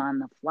read them on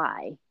the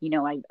fly.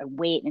 I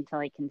wait until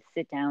I can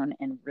sit down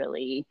and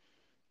really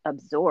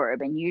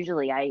absorb. And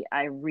usually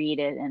I read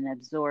it and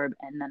absorb,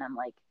 and then I'm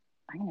like,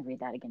 I'm going to read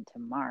that again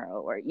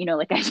tomorrow, or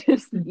like I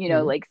just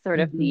Mm-hmm. like sort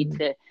of need Mm-hmm.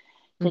 to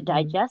Mm-hmm.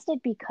 digest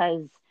it,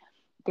 because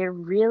they're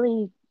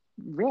really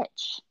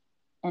rich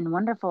and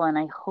wonderful. And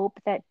I hope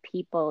that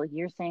people,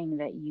 you're saying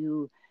that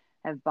you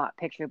have bought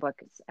picture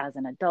books as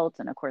an adult,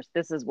 and of course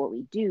this is what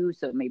we do,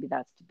 so maybe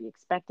that's to be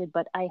expected,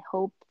 but I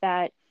hope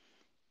that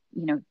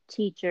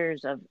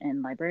teachers of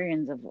and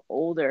librarians of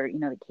older,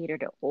 that cater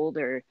to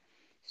older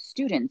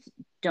students,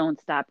 don't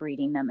stop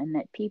reading them, and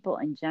that people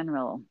in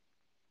general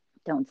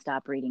don't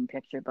stop reading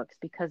picture books,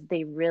 because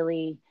they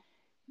really,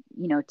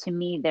 to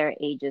me, their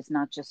age is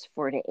not just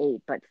 4 to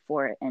 8, but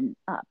 4 and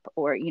up.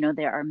 Or,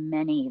 there are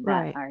many that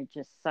Right. are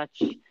just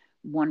such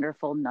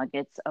wonderful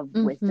nuggets of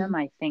Mm-hmm. wisdom.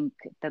 I think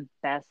the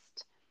best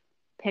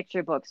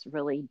picture books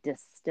really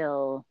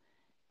distill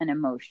an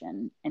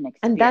emotion, an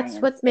And that's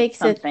experience. what It's makes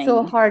it so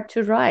something, hard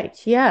to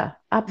write. Yeah,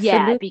 yeah,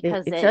 absolutely.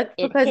 because It's it like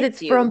it because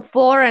hits it's from you.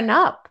 4 and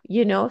up.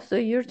 So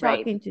you're Right.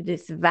 talking to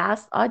this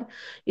vast audience.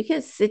 You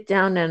can sit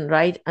down and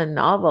write a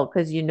novel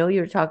because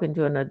you're talking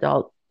to an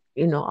adult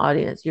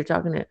audience.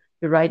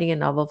 You're writing a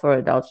novel for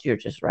adults. You're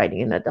just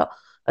writing an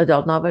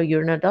adult novel.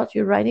 You're an adult.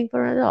 You're writing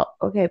for an adult.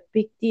 Okay,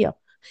 big deal.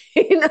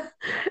 You know,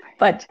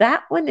 but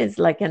that one is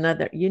like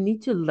another. You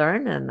need to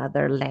learn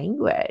another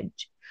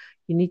language.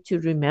 You need to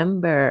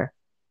remember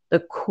the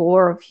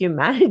core of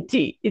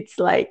humanity. It's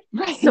like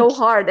so Right.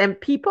 hard. And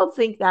people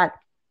think that,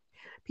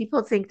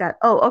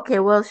 oh, okay,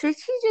 well, she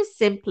just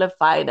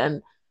simplified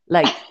and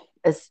like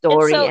a It's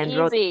story so and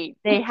wrote. easy.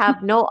 They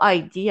have no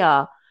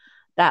idea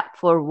that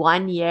for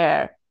 1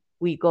 year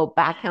we go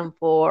back and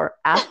forth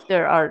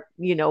after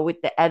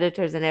with the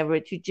editors and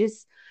everything to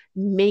just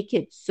make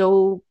it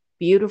so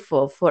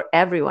beautiful for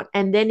everyone.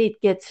 And then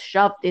it gets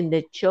shoved in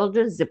the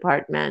children's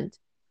department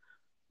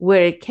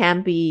where it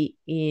can be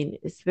in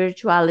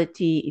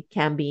spirituality, it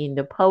can be in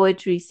the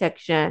poetry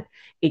section,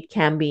 it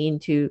can be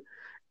into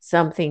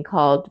something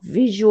called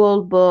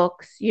visual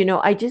books.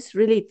 I just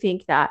really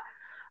think that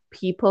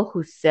people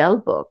who sell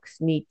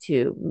books need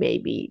to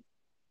maybe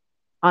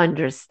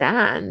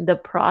understand the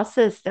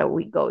process that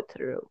we go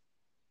through.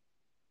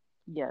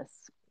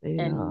 Yes.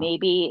 And Yeah.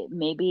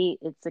 maybe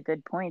it's a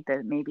good point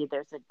that maybe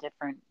there's a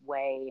different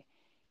way.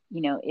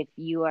 If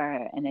you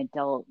are an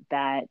adult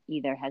that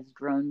either has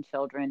grown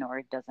children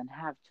or doesn't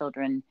have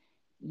children,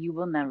 you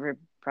will never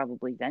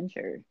probably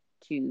venture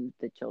to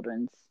the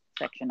children's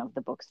section of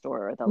the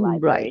bookstore or the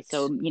library. Right.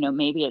 So,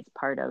 maybe it's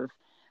part of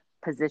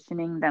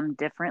positioning them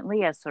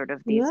differently as sort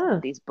of Yeah.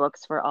 these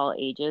books for all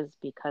ages,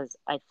 because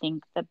I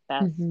think the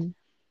best Hmm.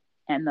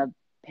 and the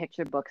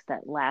picture books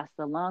that last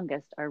the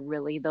longest are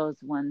really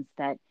those ones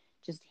that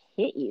just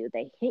hit you.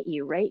 They hit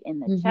you right in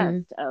the Hmm.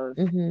 chest of,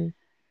 Hmm.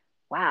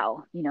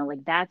 wow,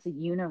 like that's a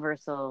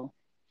universal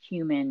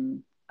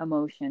human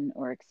emotion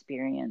or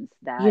experience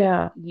that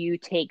Yeah. you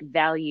take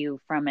value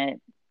from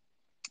it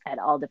at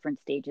all different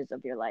stages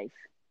of your life.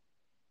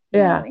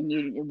 Yeah. And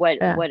you what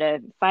Yeah. a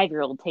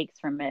 5-year-old takes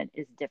from it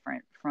is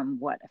different from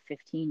what a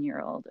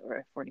 15-year-old or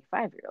a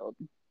 45-year-old.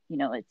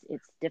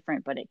 It's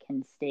different, but it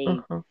can stay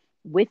Uh-huh.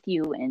 with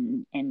you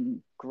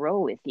and grow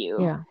with you.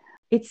 Yeah.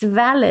 It's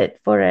valid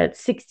for a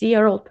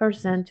 60-year-old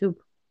person to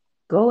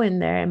go in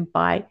there and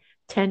buy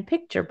 10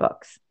 picture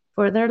books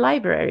for their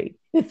library.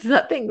 It's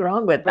nothing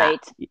wrong with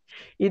that. Right.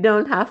 You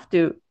don't have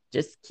to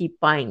just keep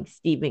buying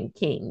Stephen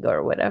King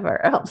or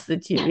whatever else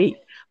that you read,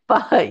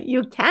 but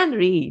you can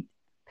read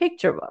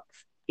picture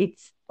books.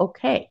 It's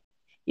okay.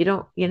 You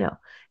don't,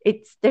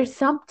 there's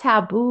some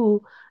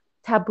taboos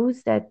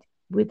that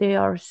they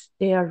are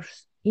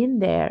in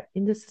there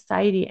in the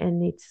society,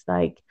 and it's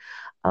like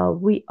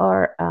we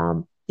are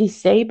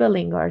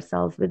disabling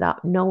ourselves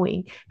without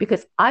knowing,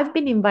 because I've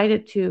been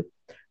invited to,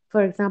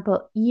 for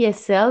example,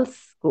 ESL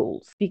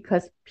schools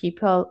because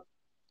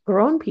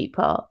grown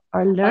people,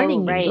 are Oh,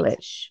 learning right.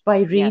 English by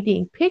Yes.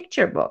 reading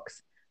picture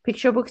books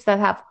that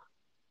have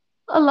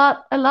a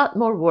lot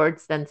more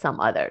words than some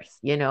others.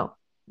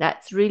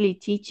 That's really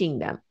teaching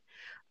them.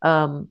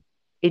 Um,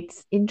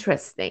 it's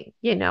interesting.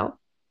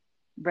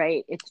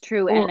 Right. It's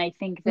true. And Or, I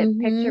think that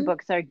picture mm-hmm,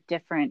 books are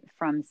different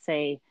from,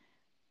 say,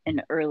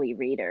 an early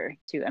reader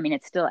too. I mean,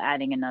 it's still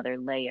adding another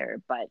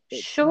layer, but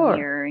it's sure,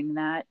 mirroring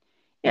that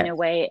in a yes.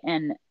 way.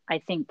 And I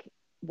think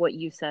what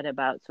you said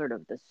about sort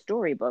of the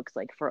storybooks,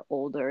 like for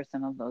older,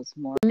 some of those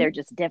more, they're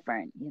just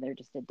different. They're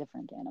just a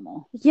different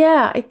animal.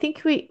 Yeah, I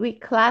think we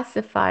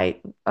classify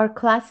our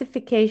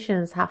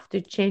classifications have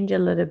to change a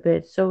little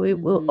bit, so it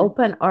will Hmm.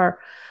 open our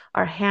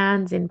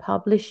hands in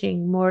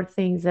publishing more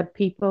things that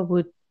people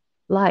would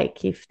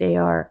like if they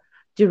are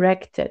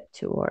directed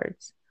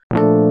towards.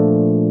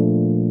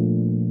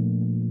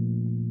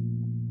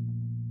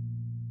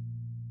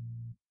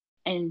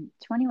 And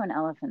 21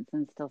 Elephants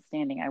and Still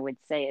Standing, I would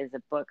say, is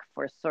a book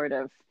for sort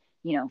of,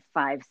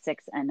 5,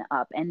 6, and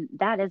up. And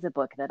that is a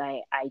book that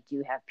I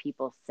do have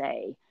people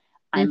say,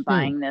 I'm Hmm.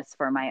 buying this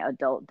for my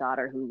adult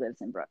daughter who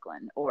lives in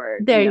Brooklyn. Or,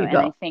 There you and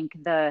I go. think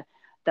the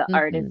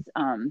art is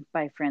Hmm.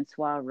 by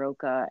Francois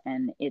Roca,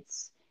 and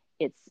it's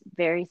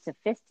very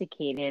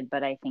sophisticated,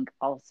 but I think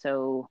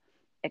also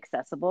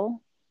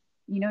accessible.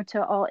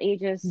 to all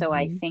ages. So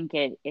I Mm-hmm. think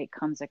it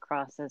comes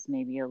across as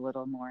maybe a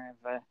little more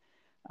of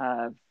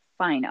a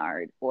fine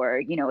art,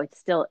 or it's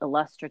still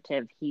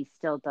illustrative. He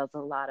still does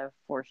a lot of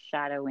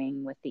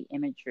foreshadowing with the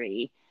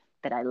imagery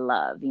that I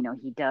love.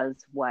 He does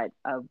what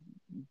a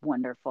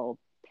wonderful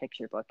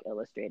picture book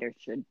illustrator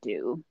should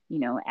do.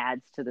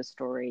 Adds to the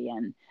story,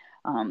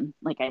 and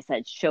like I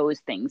said, shows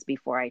things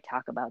before I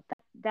talk about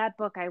that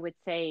book. I would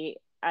say,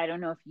 I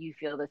don't know if you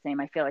feel the same.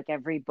 I feel like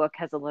every book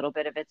has a little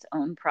bit of its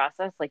own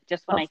process. Like,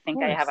 just when I Of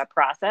think I have course. a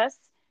process,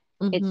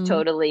 it's Mm-hmm.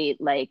 totally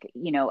like,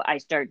 I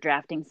start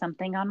drafting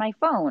something on my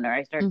phone, or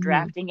I start Mm-hmm.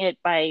 drafting it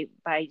by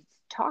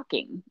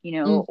talking,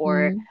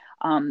 or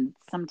Mm-hmm.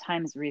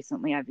 sometimes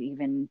recently I've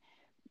even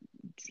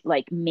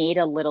like made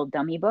a little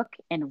dummy book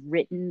and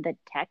written the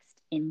text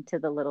into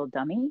the little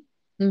dummy.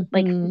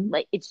 like Mm-hmm.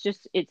 like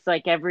it's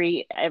like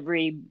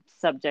every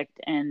subject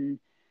and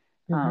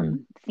Mm-hmm.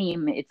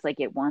 theme, it's like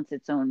it wants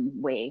its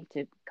own way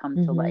to come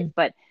to life. Mm-hmm.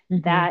 But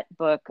Mm-hmm. that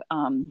book,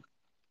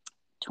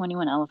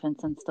 21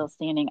 Elephants and Still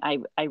Standing, I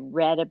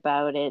read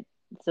about it.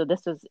 So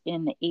this was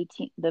in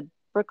the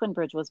Brooklyn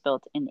Bridge was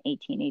built in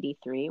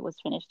 1883. It was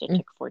finished. It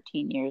took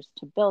 14 years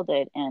to build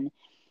it, and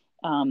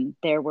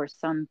there were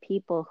some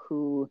people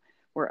who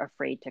were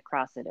afraid to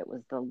cross it. It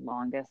was the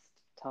longest,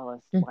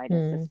 tallest,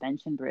 widest Mm-hmm.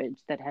 suspension bridge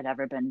that had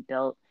ever been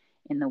built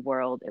in the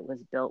world. It was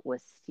built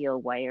with steel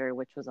wire,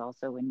 which was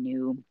also a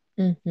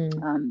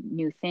Mm-hmm.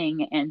 new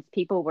thing, and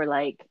people were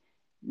like,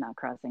 not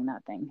crossing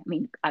that thing. I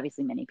mean,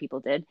 obviously many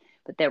people did,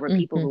 but there were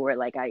people Mm-hmm. who were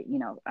like,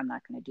 I'm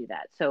not going to do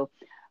that. So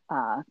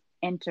uh,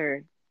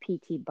 enter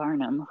P.T.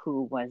 Barnum,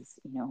 who was,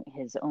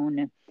 his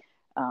own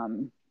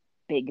um,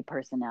 big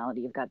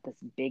personality. You've got this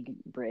big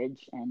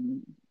bridge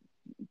and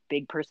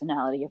big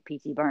personality of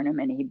P.T. Barnum,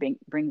 and he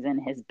brings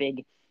in his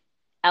big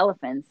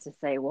elephants to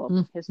say, well,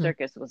 his Mm-hmm.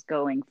 circus was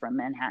going from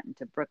Manhattan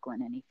to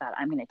Brooklyn, and he thought,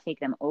 I'm going to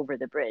take them over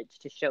the bridge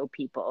to show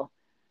people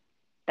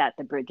that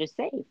the bridge is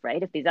safe,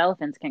 right? If these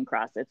elephants can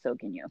cross it, so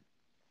can you.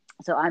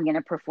 So I'm going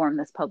to perform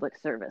this public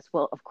service.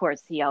 Well, of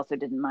course, he also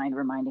didn't mind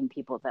reminding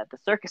people that the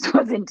circus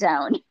was in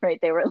town, right?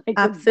 They were like the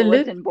Absolutely.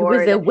 bulletin It was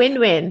board. a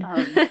win-win.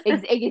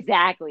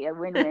 Exactly, a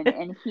win-win.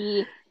 And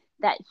he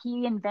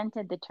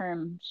invented the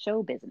term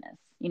show business.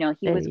 He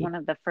There was you one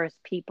of the first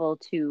people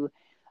to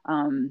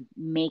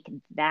make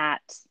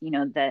that,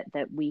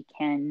 that we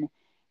can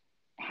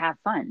have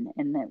fun,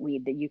 and that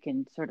you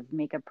can sort of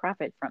make a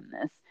profit from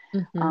this.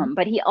 mm-hmm.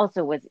 But he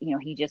also was,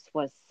 he just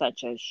was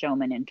such a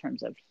showman in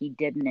terms of, he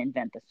didn't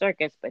invent the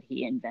circus, but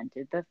he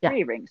invented the Yeah.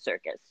 three ring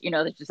circus.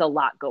 There's just a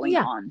lot going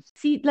Yeah. on.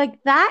 See,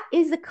 like that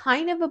is the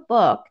kind of a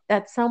book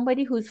that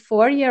somebody who's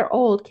 4-year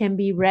old can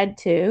be read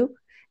to,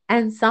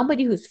 and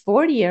somebody who's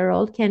 40-year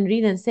old can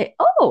read and say,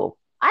 oh,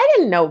 I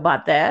didn't know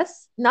about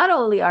this. Not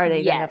only are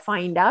they going to Yes,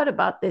 find out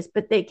about this,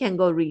 but they can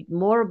go read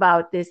more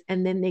about this,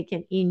 and then they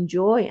can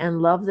enjoy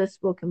and love this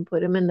book and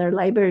put them in their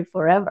library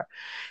forever.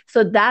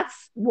 So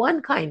that's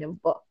one kind of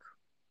book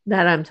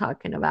that I'm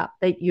talking about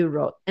that you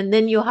wrote. And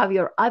then you have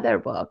your other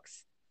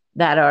books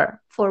that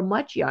are for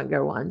much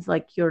younger ones,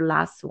 like your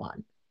last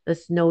one, the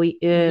snowy,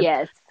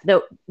 yes,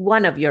 the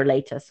one of your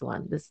latest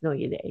one, the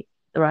snowy day,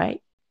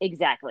 right?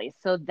 exactly.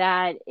 So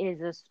that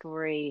is a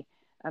story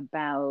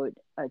about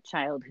a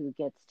child who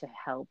gets to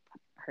help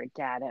her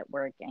dad at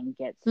work and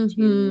gets to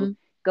Mm-hmm.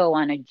 go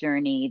on a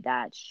journey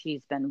that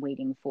she's been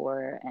waiting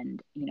for,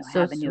 and So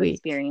have a new sweet.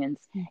 experience.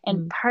 And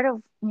Mm-hmm.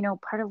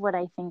 part of what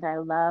I think I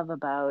love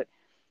about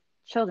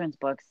children's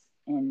books,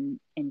 in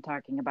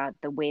talking about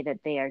the way that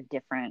they are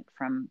different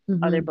from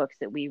other Mm-hmm. books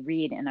that we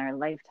read in our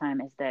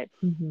lifetime, is that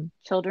Mm-hmm.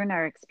 children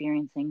are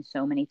experiencing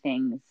so many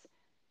things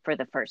for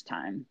the first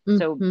time.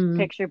 So Mm-hmm.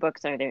 picture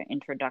books are their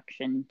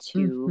introduction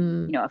to,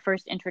 Mm-hmm. a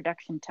first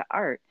introduction to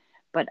art,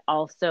 but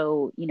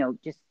also,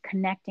 just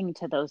connecting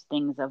to those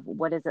things of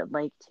what is it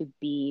like to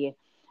be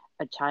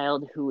a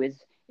child who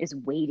is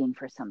waiting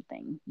for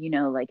something.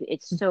 Like,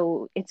 it's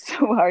so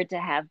hard to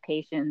have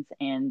patience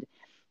and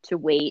to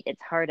wait.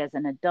 It's hard as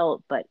an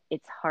adult, but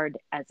it's hard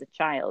as a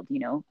child.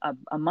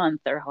 A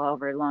month or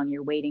however long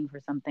you're waiting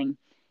for something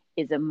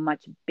is a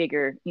much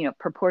bigger,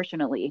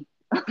 proportionally,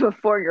 of a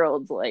 4-year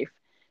old's life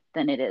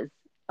than it is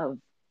of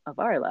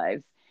our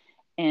lives.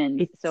 And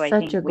It's so I such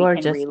think a we can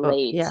gorgeous book.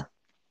 relate. Yeah.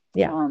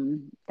 Yeah.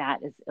 That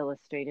is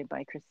illustrated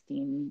by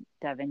Christine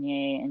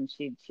Davenier, and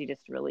she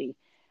just really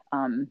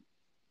um,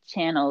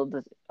 channeled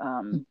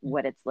Mm-hmm.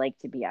 what it's like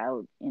to be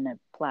out in a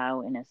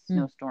plow in a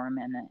snowstorm,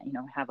 and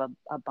have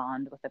a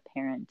bond with a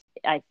parent.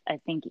 I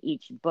think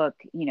each book,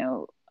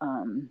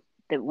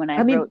 that when I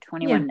I mean, wrote yeah.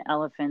 21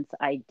 Elephants,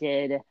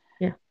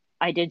 Yeah.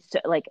 I did so,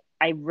 like,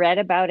 I read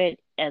about it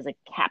as a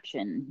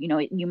caption.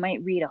 You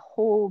might read a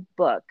whole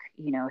book,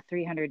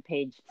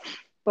 300-page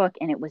book,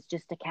 and it was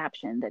just a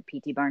caption that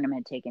P.T. Barnum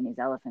had taken these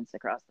elephants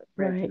across the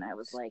bridge. And Right. I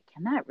was like,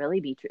 can that really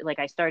be true? Like,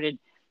 I started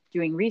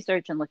doing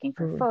research and looking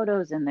for True.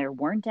 photos, and there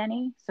weren't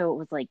any. So it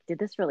was like, did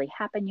this really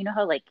happen? You know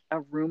how, like,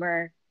 a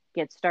rumor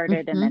gets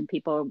started and Mm-hmm. then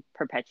people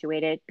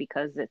perpetuate it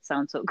because it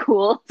sounds so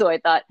cool. So I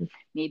thought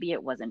maybe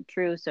it wasn't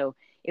true. So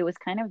it was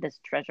kind of this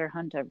treasure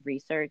hunt of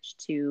research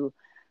to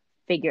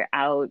figure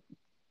out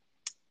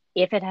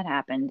if it had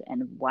happened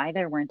and why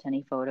there weren't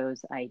any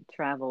photos, I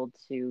traveled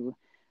to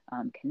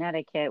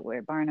Connecticut,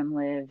 where Barnum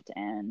lived,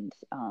 and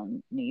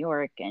New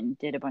York, and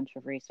did a bunch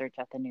of research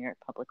at the New York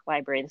Public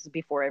Library. This is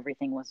before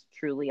everything was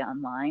truly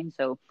online.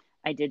 So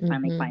I did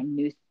finally Mm-hmm.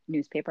 find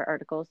newspaper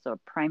articles, so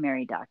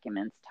primary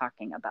documents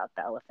talking about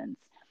the elephants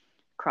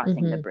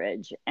crossing the Mm-hmm.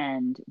 bridge.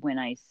 And when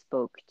I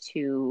spoke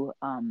to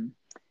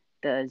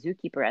the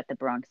zookeeper at the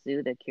Bronx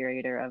Zoo, the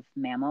curator of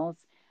mammals,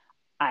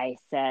 I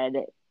said,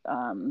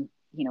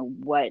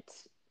 what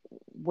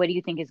do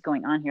you think is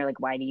going on here? Like,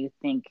 what do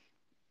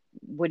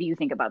you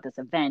think about this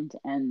event?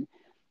 And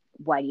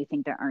why do you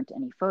think there aren't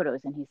any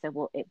photos? And he said,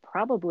 well, it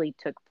probably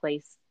took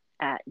place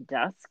at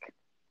dusk,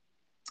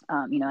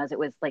 as it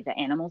was like the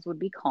animals would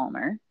be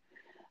calmer,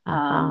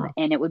 Uh-huh.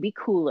 and it would be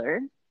cooler.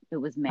 It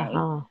was May.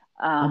 Uh-huh.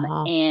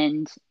 Uh-huh.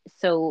 And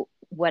so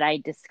what I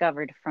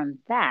discovered from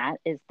that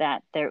is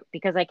that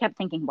because I kept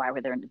thinking,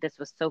 this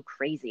was so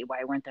crazy.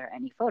 Why weren't there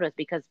any photos?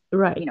 Because,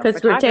 Right.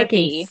 Because we're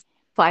taking photography,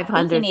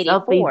 500 selfies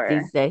 1884,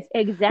 these days.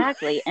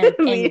 exactly. And,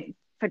 We-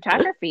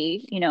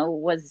 photography,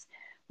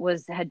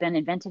 had been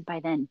invented by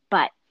then,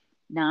 but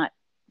not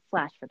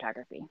flash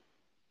photography,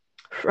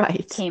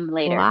 right. came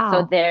later. So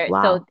Wow. so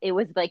Wow. it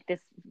was like this,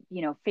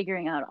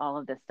 figuring out all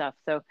of this stuff.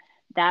 So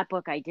that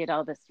book, I did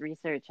all this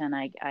research, and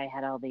I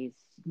had all these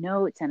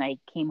notes, and I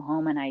came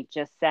home and I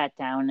just sat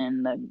down,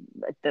 and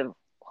the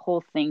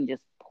whole thing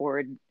just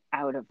poured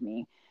out of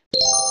me.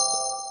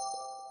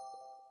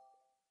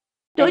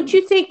 Don't And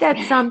you think that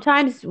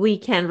sometimes we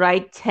can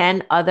write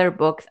 10 other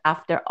books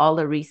after all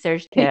the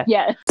research?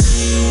 yeah,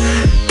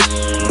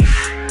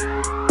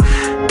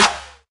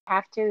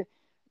 have to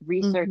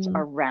research Mm-hmm.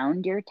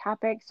 around your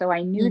topic. So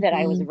I knew that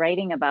I was Mm-hmm.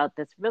 writing about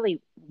this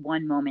really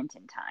one moment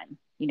in time,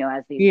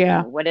 as these,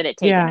 Yeah. what did it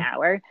take, an Yeah.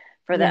 hour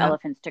for the Yeah.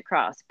 elephants to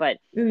cross? But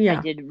I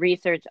Yeah. did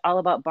research all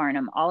about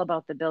Barnum, all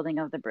about the building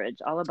of the bridge,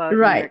 all about New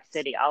Right. York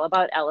City, all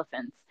about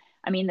elephants.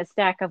 I mean, the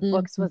stack of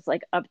books Mm-hmm. was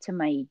like up to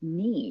my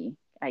knee.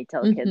 I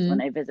tell kids Mm-hmm.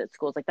 when I visit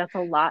schools, like, that's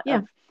a lot Yeah.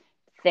 of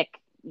thick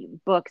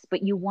books,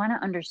 but you want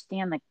to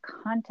understand the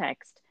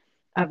context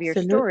of your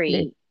Absolutely.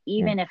 story, Yeah.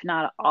 even if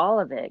not all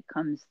of it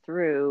comes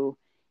through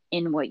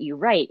in what you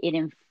write. It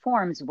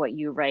informs what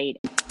you write.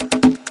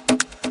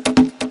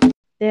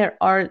 There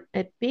are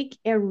a big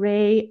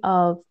array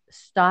of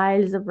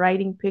styles of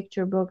writing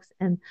picture books,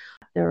 and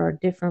there are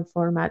different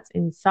formats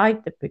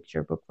inside the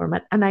picture book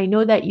format. And I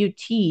know that Yes. you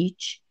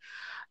teach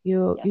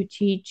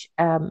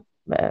uh,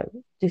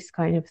 this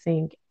kind of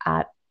thing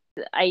at.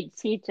 I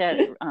teach at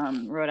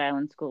Rhode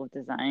Island School of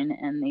Design,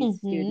 and these Mhm.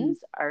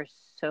 students are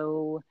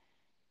so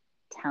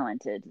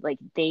talented. Like,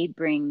 they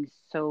bring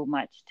so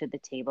much to the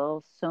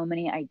table, so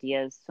many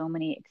ideas, so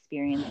many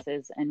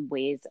experiences and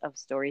ways of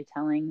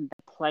storytelling.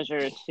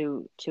 Pleasure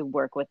to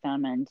work with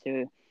them and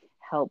to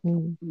help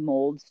Mm.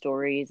 mold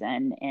stories,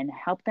 and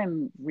help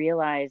them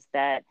realize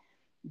that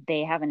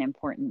they have an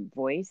important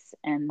voice,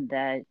 and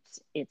that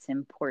it's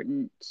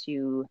important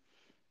to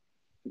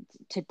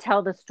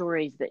tell the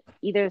stories, that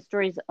either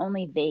stories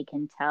only they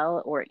can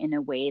tell, or in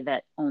a way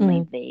that only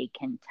Mm. they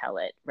can tell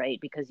it, right?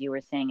 Because you were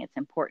saying it's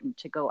important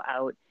to go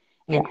out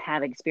and Yeah.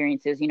 have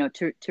experiences,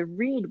 to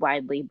read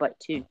widely, but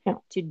to Yeah.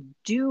 to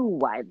do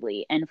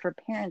widely. And for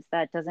parents,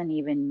 that doesn't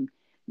even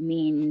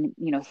mean,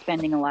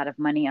 spending a lot of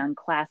money on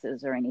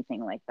classes or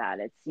anything like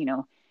that. It's,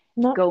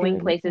 Not going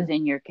really. places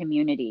in your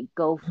community,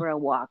 go for a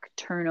walk,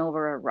 turn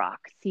over a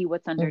rock, see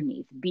what's Mm.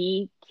 underneath,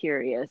 be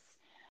curious.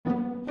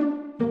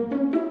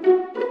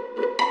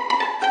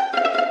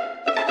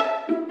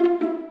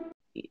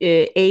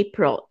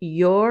 April,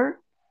 your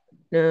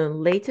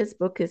latest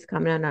book is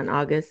coming out on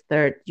August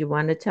 3rd. You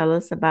want to tell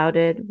us about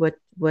it?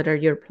 What are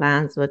your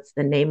plans? What's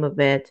the name of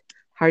it?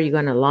 How are you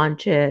going to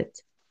launch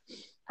it?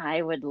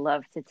 I would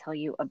love to tell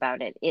you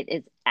about it. It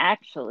is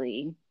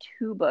actually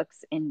two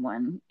books in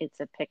one. It's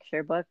a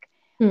picture book,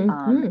 Hmm.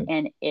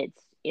 and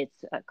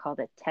it's called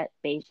a Tete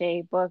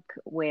Beige book,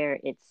 where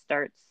it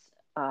starts.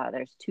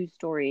 There's two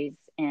stories,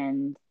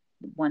 and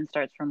one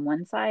starts from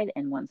one side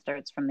and one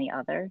starts from the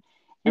other,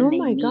 Oh and they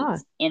my meet God.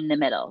 in the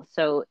middle.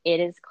 So it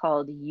is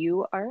called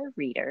 "You Are a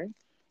Reader,"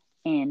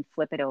 and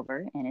flip it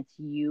over, and it's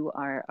 "You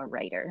Are a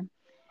Writer."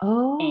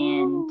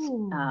 And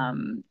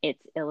Oh.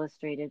 it's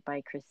illustrated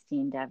by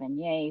Christine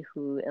Davenier,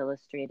 who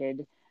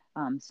illustrated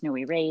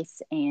Snowy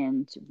Race.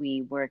 And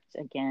we worked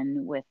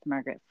again with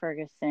Margaret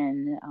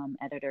Ferguson,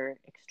 editor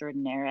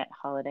extraordinaire at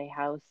Holiday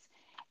House.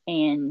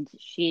 And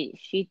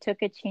she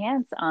took a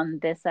chance on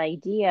this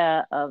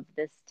idea of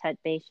this Tete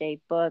Beige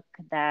book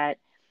that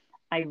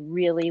I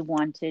really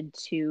wanted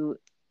to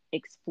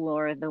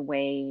explore, the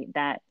way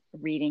that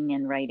reading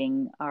and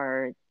writing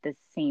are the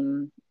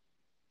same,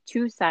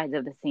 two sides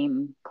of the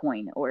same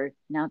coin, or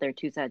now they're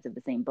two sides of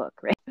the same book,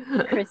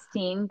 right?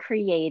 Christine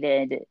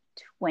created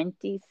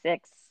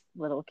 26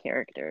 little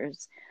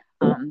characters.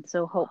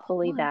 So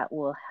hopefully My. that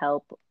will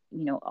help,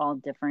 all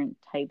different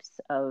types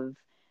of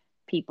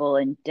people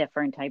and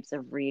different types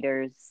of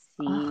readers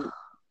see Oh,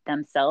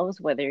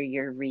 themselves, whether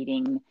you're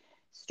reading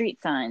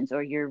street signs,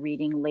 or you're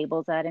reading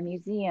labels at a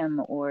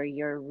museum, or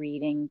you're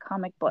reading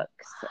comic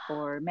books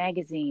or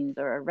magazines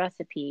or a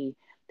recipe.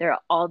 There are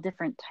all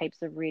different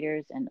types of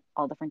readers and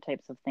all different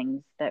types of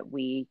things that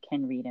we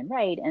can read and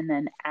write. And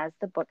then as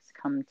the books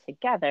come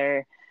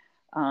together,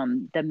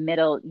 the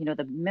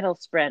middle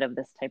spread of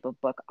this type of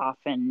book,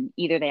 often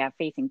either they have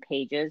facing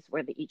pages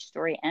where each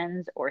story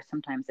ends, or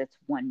sometimes it's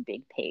one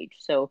big page.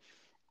 So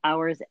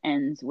ours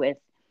ends with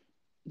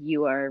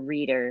you are a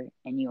reader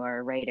and you are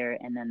a writer,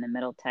 and then the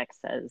middle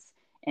text says,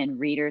 and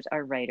readers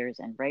are writers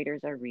and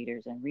writers are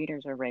readers and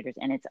readers are writers,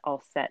 and it's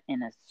all set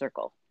in a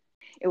circle.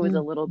 It was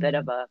a little bit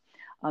of Mhm.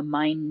 a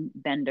mind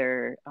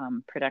bender,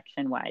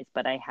 production wise,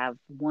 but I have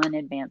one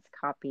advanced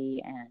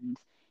copy and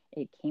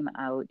it came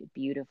out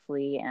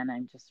beautifully, and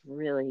I'm just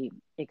really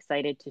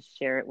excited to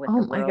share it with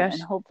Oh the my world and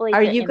gosh. hopefully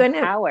Are to you gonna?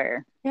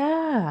 empower,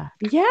 Yeah.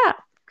 Yeah.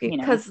 you know.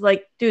 Because,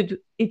 like, dude,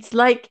 it's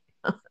like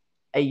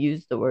I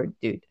use the word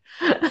dude.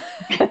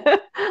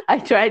 I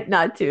tried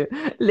not to.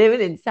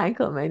 Living in San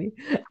Clemente,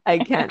 I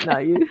can't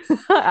not use.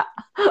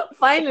 It's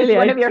Finally,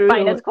 one I of your threw the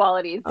word. finest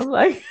qualities. I'm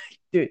like,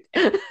 dude,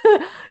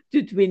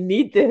 dude, we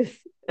need this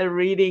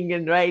reading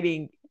and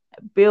writing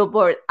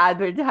billboard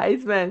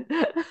advertisement.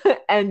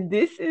 And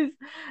this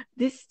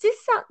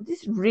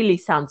really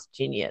sounds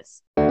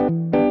genius.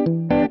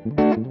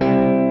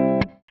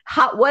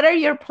 What are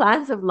your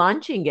plans of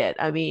launching it?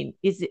 I mean,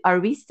 are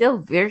we still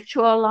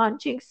virtual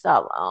launching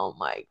stuff? Oh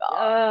my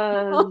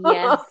Oh,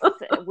 yes.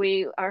 God.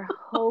 We are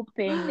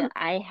hoping.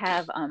 I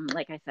have,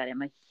 like I said,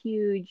 I'm a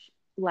huge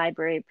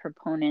library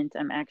proponent.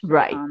 I'm actually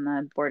Right. on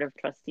the board of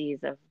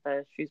trustees of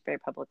the Shrewsbury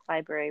Public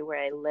Library where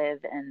I live,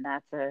 and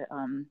that's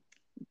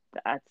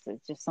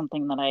it's just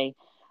something that I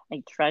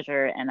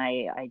treasure, and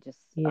I just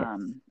Yes.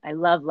 I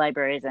love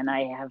libraries, and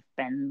I have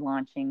been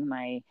launching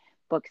my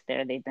books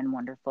there. They've been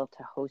wonderful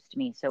to host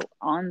me. So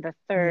on the Yes.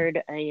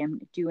 3rd,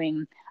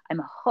 I'm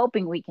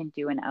hoping we can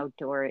do an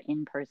outdoor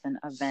in-person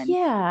event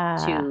Yeah.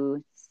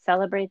 to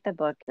celebrate the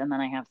book, and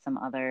then I have some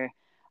other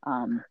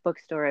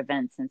bookstore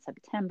events in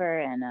September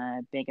and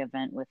a big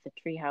event with the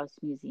Treehouse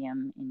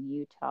Museum in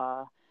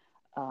Utah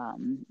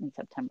in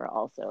September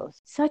also.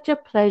 Such a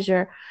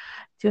pleasure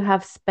to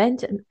have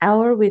spent an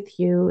hour with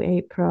you,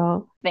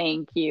 April.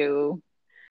 Thank you.